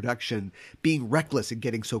about the production being reckless and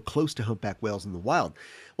getting so close to humpback whales in the wild.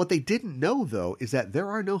 What they didn't know, though, is that there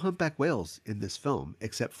are no humpback whales in this film,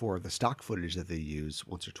 except for the stock footage that they use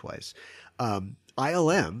once or twice.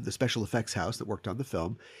 ILM, the special effects house that worked on the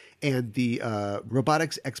film, and the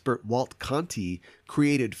robotics expert Walt Conti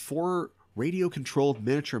created 4 radio-controlled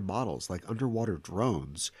miniature models, like underwater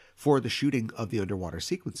drones, for the shooting of the underwater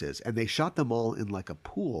sequences. And they shot them all in like a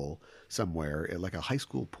pool somewhere, like a high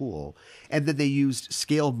school pool. And then they used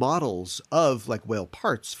scale models of like whale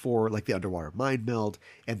parts for like the underwater mind meld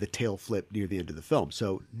and the tail flip near the end of the film.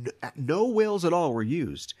 So no whales at all were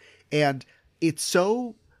used. And it's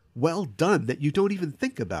so well done that you don't even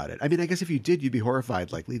think about it. I mean, I guess if you did, you'd be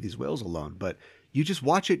horrified, like, leave these whales alone. But you just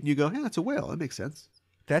watch it and you go, yeah, it's a whale. That makes sense.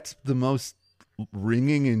 That's the most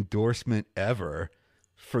ringing endorsement ever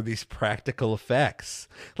for these practical effects.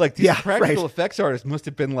 Like, these practical effects artists must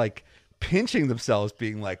have been like pinching themselves,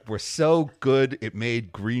 being like, we're so good it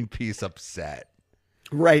made Greenpeace upset.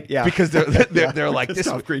 Right, yeah. Because they're like,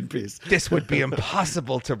 Greenpeace. This would be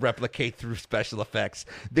impossible to replicate through special effects.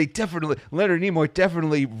 Leonard Nimoy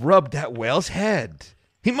definitely rubbed that whale's head.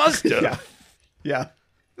 He must have. Yeah.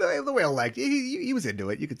 The whale liked it. He was into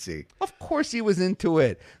it. You could see. Of course he was into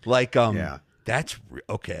it. Like, that's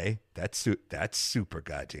okay. That's super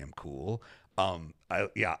goddamn cool.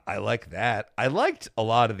 I like that. I liked a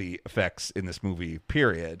lot of the effects in this movie,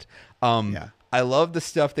 period. I love the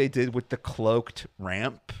stuff they did with the cloaked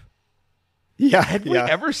ramp. Yeah. Had we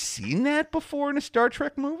ever seen that before in a Star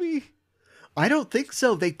Trek movie? I don't think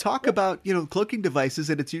so. They talk about, cloaking devices,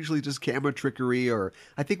 and it's usually just camera trickery, or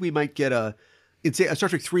I think we might get in Star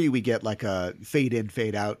Trek 3, we get like a fade in,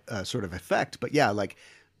 fade out sort of effect. But yeah, like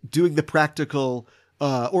doing the practical,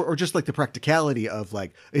 or just like the practicality of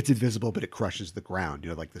like, it's invisible, but it crushes the ground,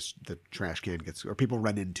 like the trash can gets, or people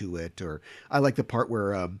run into it. Or I like the part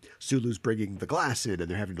where Sulu's bringing the glass in and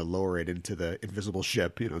they're having to lower it into the invisible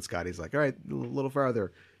ship. And Scotty's like, all right, a little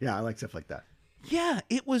farther. Yeah, I like stuff like that. Yeah,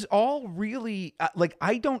 it was all really, like,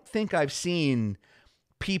 I don't think I've seen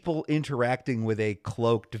people interacting with a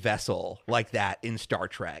cloaked vessel like that in Star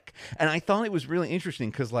Trek. And I thought it was really interesting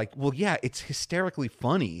because, like, well, yeah, it's hysterically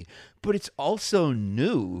funny, but it's also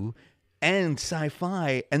new and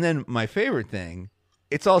sci-fi. And then my favorite thing,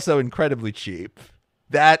 it's also incredibly cheap.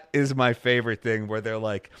 That is my favorite thing, where they're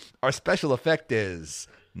like, our special effect is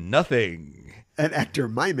nothing. An actor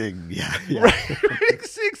miming. Yeah. Right.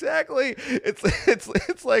 Exactly.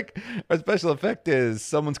 It's like, our special effect is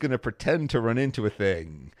someone's going to pretend to run into a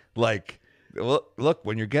thing. Like, well, look,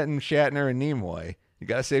 when you're getting Shatner and Nimoy, you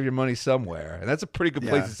got to save your money somewhere. And that's a pretty good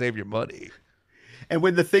place to save your money. And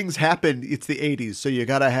when the things happen, it's the 80s. So you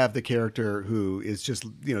got to have the character who is just,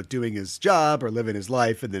 doing his job or living his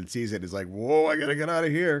life, and then sees it and is like, whoa, I got to get out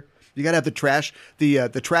of here. You got to have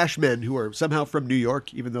the trash men who are somehow from New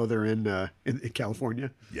York, even though they're in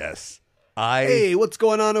California. Yes. Hey, what's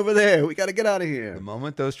going on over there? We got to get out of here. The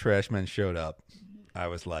moment those trash men showed up, I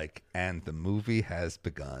was like, and the movie has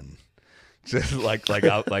begun. Just I'm like,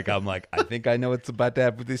 I think I know what's about to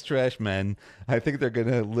happen with these trash men. I think they're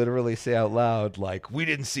gonna literally say out loud, like, we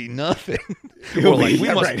didn't see nothing, or like,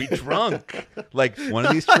 we must be drunk. Like, one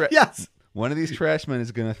of these one of these trash men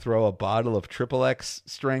is gonna throw a bottle of XXX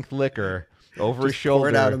strength liquor over his shoulder, pour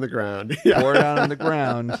it out on the ground, pour it out on the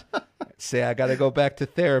ground. Say, I got to go back to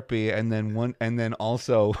therapy, and then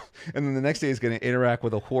the next day he's going to interact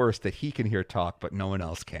with a horse that he can hear talk, but no one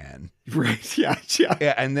else can. Right? Yeah.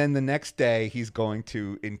 And then the next day he's going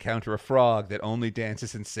to encounter a frog that only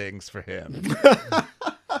dances and sings for him.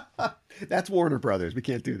 That's Warner Brothers. We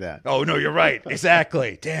can't do that. Oh no, you're right.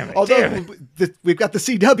 Exactly. Damn it. Although we've got the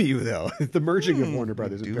CW though, the merging of Warner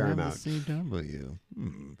Brothers and Paramount. CW.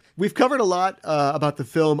 We've covered a lot about the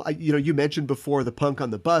film. You mentioned before the punk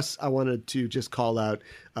on the bus. I wanted to just call out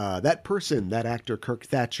that actor, Kirk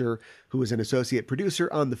Thatcher, who was an associate producer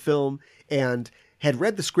on the film and had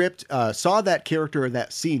read the script, saw that character in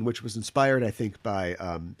that scene, which was inspired, I think, by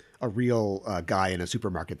a real guy in a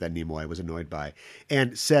supermarket that Nimoy was annoyed by,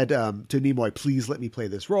 and said to Nimoy, please let me play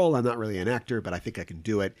this role. I'm not really an actor, but I think I can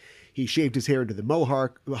do it. He shaved his hair into the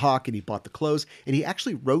mohawk and he bought the clothes, and he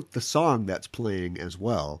actually wrote the song that's playing as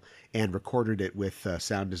well and recorded it with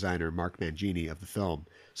sound designer Mark Mangini of the film.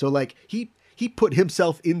 So like he put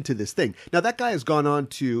himself into this thing. Now that guy has gone on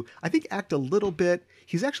to, I think, act a little bit.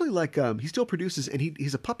 He's actually like, he still produces, and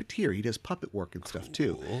he's a puppeteer. He does puppet work and stuff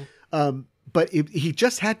too. But he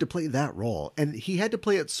just had to play that role, and he had to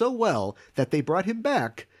play it so well that they brought him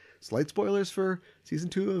back slight spoilers for season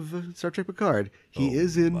 2 of Star Trek Picard. He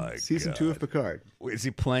is in season 2 of Picard. Is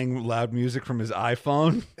he playing loud music from his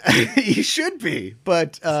iPhone? He should be,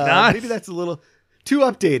 but not? maybe that's a little too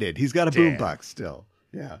updated. He's got a boombox still.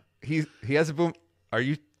 Yeah, he has a boom. Are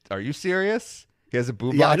you serious? He has a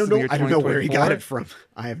boombox. Yeah, I don't know. In the year I don't know where he got 2024? it from.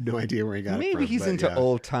 I have no idea where he got it from. Maybe he's into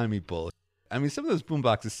old timey bullshit. I mean, some of those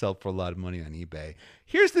boomboxes sell for a lot of money on eBay.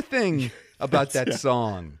 Here's the thing about that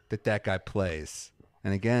song that guy plays.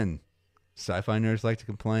 And again, sci-fi nerds like to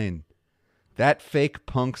complain. That fake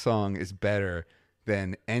punk song is better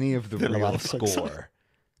than any of the real score.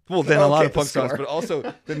 Well, than a lot of punk songs, but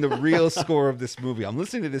also than the real score of this movie. I'm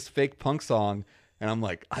listening to this fake punk song, and I'm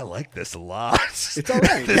like, I like this a lot. It's all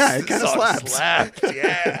right. Yeah, it kind of slaps.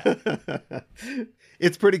 Yeah.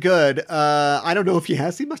 It's pretty good. I don't know if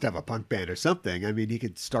he must have a punk band or something. I mean, he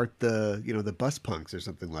could start the Bus Punks or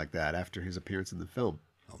something like that after his appearance in the film.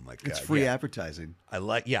 Oh my God. It's free advertising. I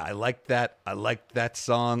like that. I liked that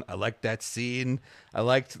song. I liked that scene. I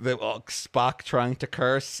liked the Spock trying to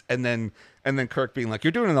curse and then Kirk being like,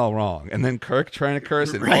 "You're doing it all wrong." And then Kirk trying to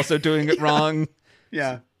curse and also doing it wrong.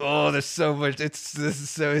 Yeah. Oh, there's so much. It's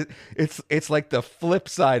like the flip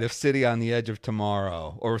side of City on the Edge of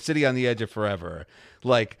Tomorrow or City on the Edge of Forever.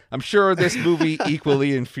 Like, I'm sure this movie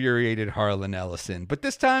equally infuriated Harlan Ellison, but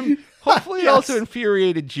this time, hopefully, it also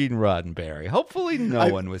infuriated Gene Roddenberry. Hopefully, no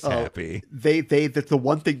one was happy. That's the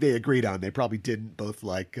one thing they agreed on. They probably didn't both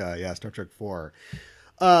like, Star Trek 4.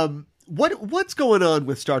 What's going on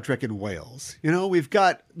with Star Trek in whales? You know, we've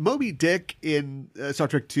got Moby Dick in Star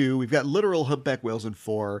Trek 2. We've got literal humpback whales in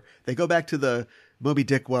 4. They go back to the Moby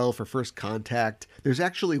Dick well for first contact. There's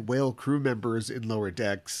actually whale crew members in lower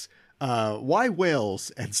decks. Why whales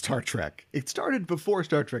and Star Trek? It started before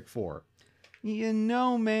Star Trek 4. You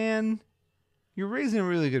know, man, you're raising a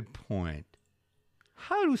really good point.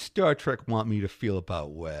 How do Star Trek want me to feel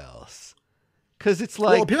about whales? Because it's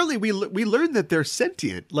like... Well, apparently we learned that they're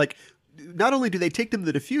sentient. Like, not only do they take them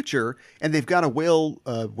to the future, and they've got a whale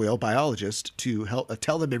biologist to help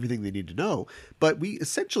tell them everything they need to know, but we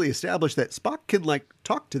essentially established that Spock can, like,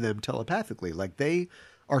 talk to them telepathically. Like, they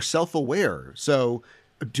are self-aware. So...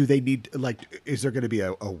 do they need, like, is there going to be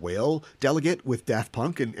a whale delegate with Daft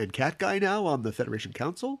Punk and Cat Guy now on the Federation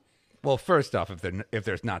Council? Well, first off, if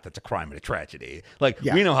there's not, that's a crime and a tragedy. Like,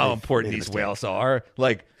 we know how important these whales are.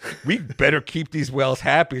 Like, we better keep these whales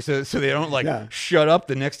happy so they don't, shut up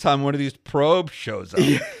the next time one of these probes shows up.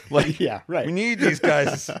 Like, we need these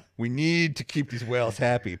guys. We need to keep these whales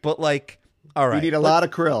happy. But, like, all right. We need a lot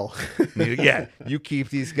of krill. You keep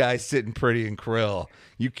these guys sitting pretty in krill.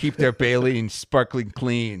 You keep their baleen sparkling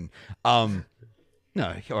clean. No,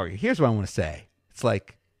 here's what I want to say. It's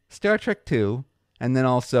like Star Trek 2 and then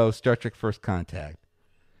also Star Trek First Contact.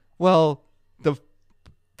 Well, the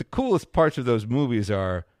coolest parts of those movies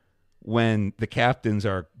are when the captains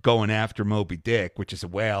are going after Moby Dick, which is a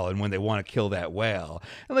whale, and when they want to kill that whale.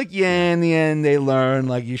 And like, in the end, they learn,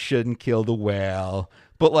 like, you shouldn't kill the whale.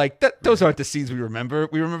 But, like, those aren't the scenes we remember.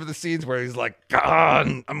 We remember the scenes where he's like, God,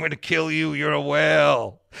 I'm going to kill you. You're a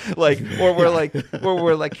whale. Like, or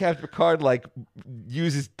where Captain Picard, like,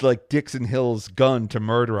 uses, like, Dixon Hill's gun to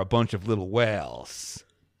murder a bunch of little whales.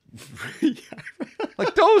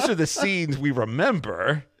 Like, those are the scenes we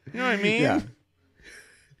remember. You know what I mean? Yeah.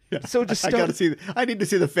 So just I need to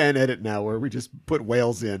see the fan edit now where we just put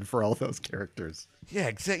whales in for all those characters. Yeah,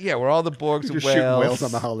 exactly. Yeah, where all the Borgs are whales. Shooting whales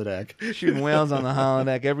on the holodeck. Shooting whales on the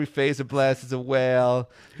holodeck. Every phaser blast is a whale.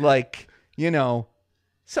 Like, you know.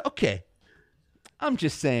 So, okay. I'm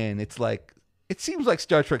just saying, it's like, it seems like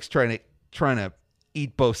Star Trek's trying to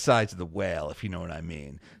eat both sides of the whale, if you know what I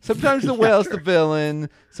mean. Sometimes the whale's the villain.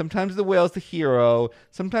 Sometimes the whale's the hero.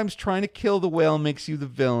 Sometimes trying to kill the whale makes you the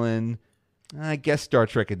villain. I guess Star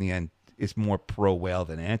Trek in the end is more pro-whale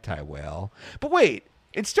than anti-whale. But wait,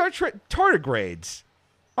 in Star Trek tardigrades,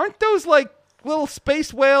 aren't those like little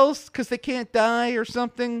space whales because they can't die or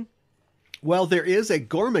something? Well, there is a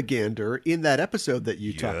Gormagander in that episode that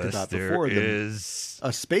you talked about before. There is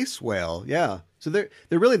a space whale, yeah. So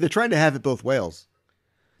they're trying to have it both whales.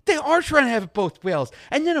 They are trying to have it both whales.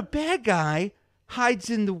 And then a bad guy hides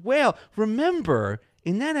in the whale. Remember,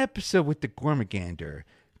 in that episode with the Gormagander,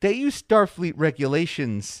 they use Starfleet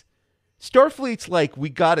regulations. Starfleet's like, we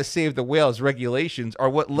got to save the whales regulations are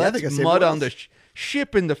what lets Mud on the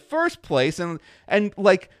ship in the first place and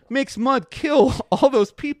like makes Mud kill all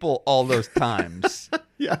those people all those times.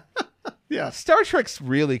 Yeah. Star Trek's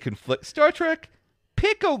really conflict. Star Trek,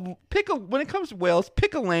 pick a when it comes to whales,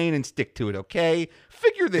 pick a lane and stick to it, okay?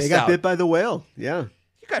 Figure this out. They got bit by the whale. Yeah.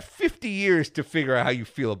 You got 50 years to figure out how you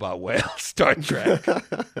feel about whales, Star Trek.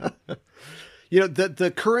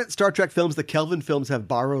 The current Star Trek films, the Kelvin films, have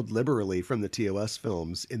borrowed liberally from the TOS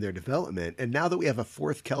films in their development. And now that we have a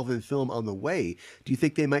fourth Kelvin film on the way, do you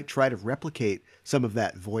think they might try to replicate some of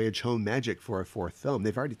that Voyage Home magic for a fourth film?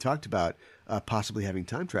 They've already talked about possibly having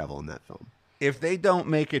time travel in that film. If they don't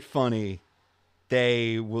make it funny,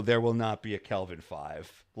 there will not be a Kelvin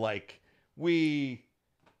 5. Like,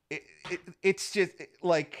 it's just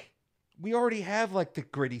like... We already have like the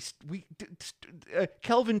gritty.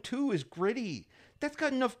 Kelvin 2 is gritty. That's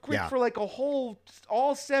got enough grit for like all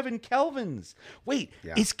 7 Kelvins. Wait,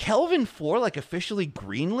 is Kelvin 4 like officially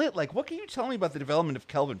greenlit? Like, what can you tell me about the development of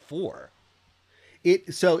Kelvin 4?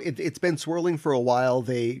 It's been swirling for a while.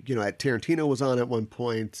 Tarantino was on at one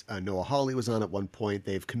point. Noah Hawley was on at one point.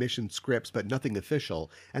 They've commissioned scripts, but nothing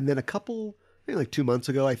official. And then like 2 months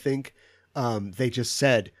ago, I think, they just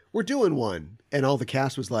said, we're doing one. And all the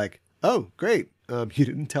cast was like, oh, great. You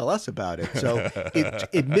didn't tell us about it. So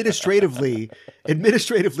administratively,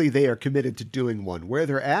 they are committed to doing one. Where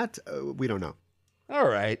they're at, we don't know. All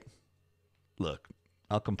right. Look,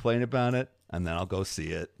 I'll complain about it, and then I'll go see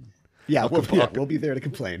it. Yeah, we'll be there to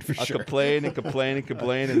complain for sure. I'll complain,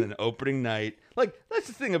 and then opening night. Like, that's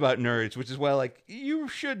the thing about nerds, which is why, like, you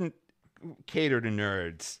shouldn't cater to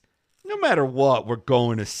nerds. No matter what, we're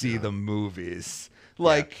going to see the movies.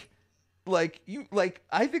 I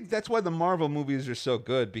think that's why the Marvel movies are so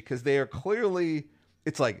good, because they are clearly,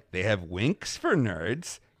 it's like they have winks for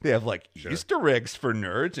nerds, they have like Easter eggs for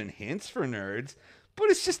nerds and hints for nerds,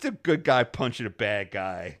 but it's just a good guy punching a bad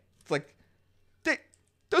guy. It's like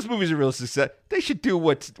those movies are real success. They should do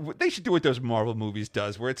what those Marvel movies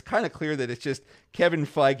does, where it's kind of clear that it's just Kevin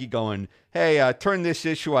Feige going, "Hey, turn this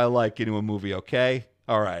issue I like into a movie, okay?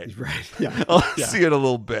 All right, yeah, I'll see it a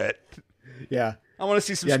little bit, yeah." I want to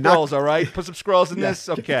see some scrolls, all right? Put some scrolls in this?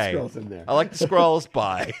 Okay. Scrolls in there. I like the scrolls.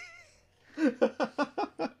 Bye.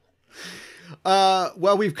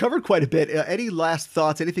 Well, we've covered quite a bit. Any last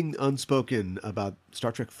thoughts, anything unspoken about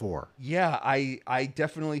Star Trek 4? Yeah, I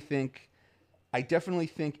definitely think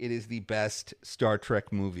it is the best Star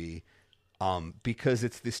Trek movie, because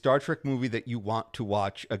it's the Star Trek movie that you want to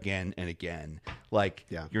watch again and again. Like,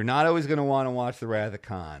 you're not always going to want to watch The Wrath of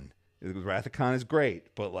Khan. Wrath of Khan is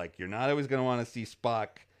great, but like, you're not always going to want to see Spock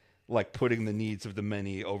like putting the needs of the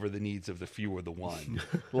many over the needs of the few or the one.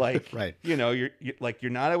 Like, right. You're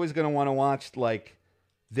not always going to want to watch like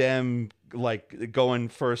them like going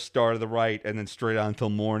first star to the right and then straight on until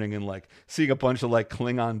morning and like seeing a bunch of like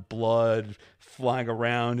Klingon blood flying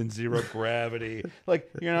around in zero gravity. Like,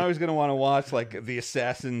 you're not always going to want to watch like the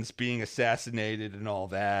assassins being assassinated and all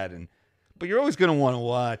that, but you're always going to want to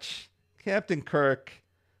watch Captain Kirk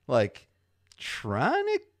like trying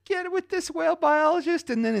to get it with this whale biologist,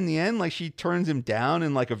 and then in the end, like, she turns him down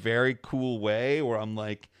in like a very cool way, where I'm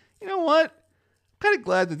like, you know what? I'm kind of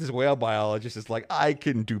glad that this whale biologist is like, I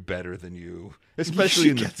can do better than you, especially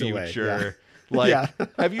in the future.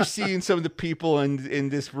 Have you seen some of the people in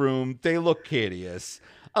this room? They look hideous.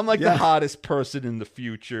 I'm like the hottest person in the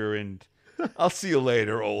future, and I'll see you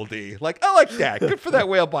later, oldie. Like, I like that. Good for that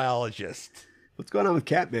whale biologist. What's going on with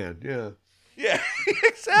Catman? Yeah. Yeah,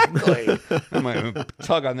 exactly. I might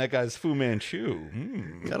tug on that guy's Fu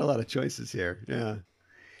Manchu. Got a lot of choices here. Yeah.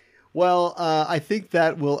 Well, I think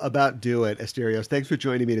that will about do it, Asterios. Thanks for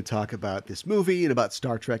joining me to talk about this movie and about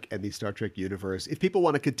Star Trek and the Star Trek universe. If people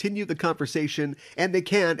want to continue the conversation, and they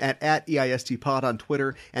can at EISTpod on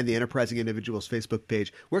Twitter and the Enterprising Individuals Facebook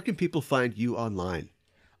page, where can people find you online?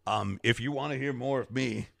 If you want to hear more of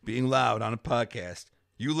me being loud on a podcast,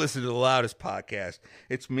 you listen to the loudest podcast.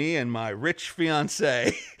 It's me and my rich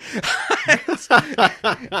fiance,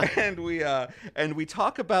 and we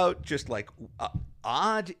talk about just like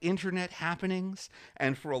odd internet happenings.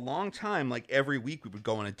 And for a long time, like every week, we would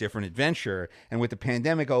go on a different adventure. And with the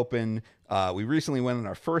pandemic open, we recently went on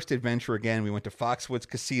our first adventure again. We went to Foxwoods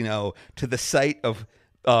Casino, to the site of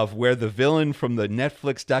where the villain from the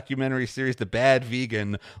Netflix documentary series The Bad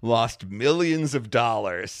Vegan lost millions of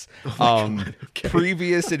dollars. God. Okay.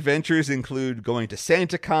 Previous adventures include going to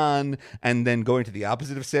SantaCon and then going to the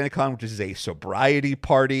opposite of SantaCon, which is a sobriety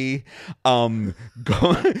party.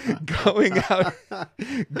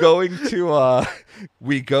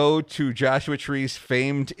 We go to Joshua Tree's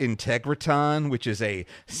famed Integriton, which is a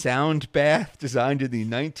sound bath designed in the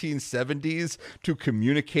 1970s to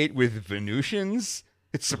communicate with Venusians.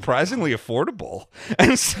 It's surprisingly affordable.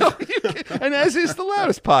 And so and as is the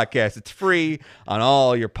loudest podcast, it's free on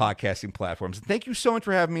all your podcasting platforms. And thank you so much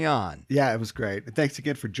for having me on. Yeah, it was great. And thanks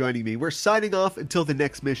again for joining me. We're signing off until the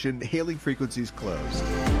next mission. Hailing frequencies closed.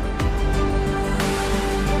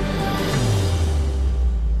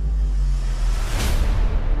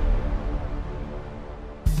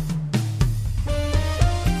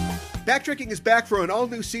 Backtracking is back for an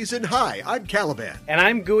all-new season. Hi, I'm Caliban. And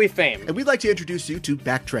I'm Gooey Fame. And we'd like to introduce you to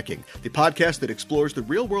Backtrekking, the podcast that explores the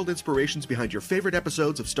real-world inspirations behind your favorite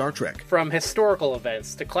episodes of Star Trek. From historical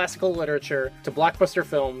events to classical literature to blockbuster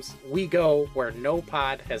films, we go where no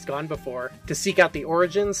pod has gone before to seek out the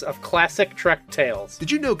origins of classic Trek tales.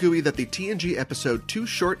 Did you know, Gooey, that the TNG episode Too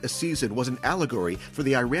Short a Season was an allegory for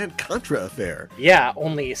the Iran-Contra affair? Yeah,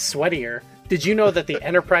 only sweatier. Did you know that the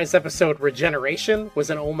Enterprise episode Regeneration was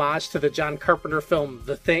an homage to the John Carpenter film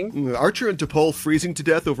The Thing? Archer and T'Pol freezing to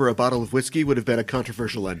death over a bottle of whiskey would have been a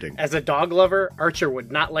controversial ending. As a dog lover, Archer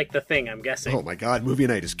would not like The Thing, I'm guessing. Oh my god, movie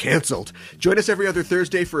night is canceled. Join us every other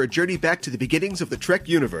Thursday for a journey back to the beginnings of the Trek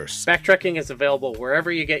universe. Backtrekking is available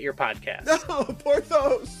wherever you get your podcasts. No,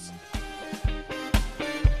 Porthos!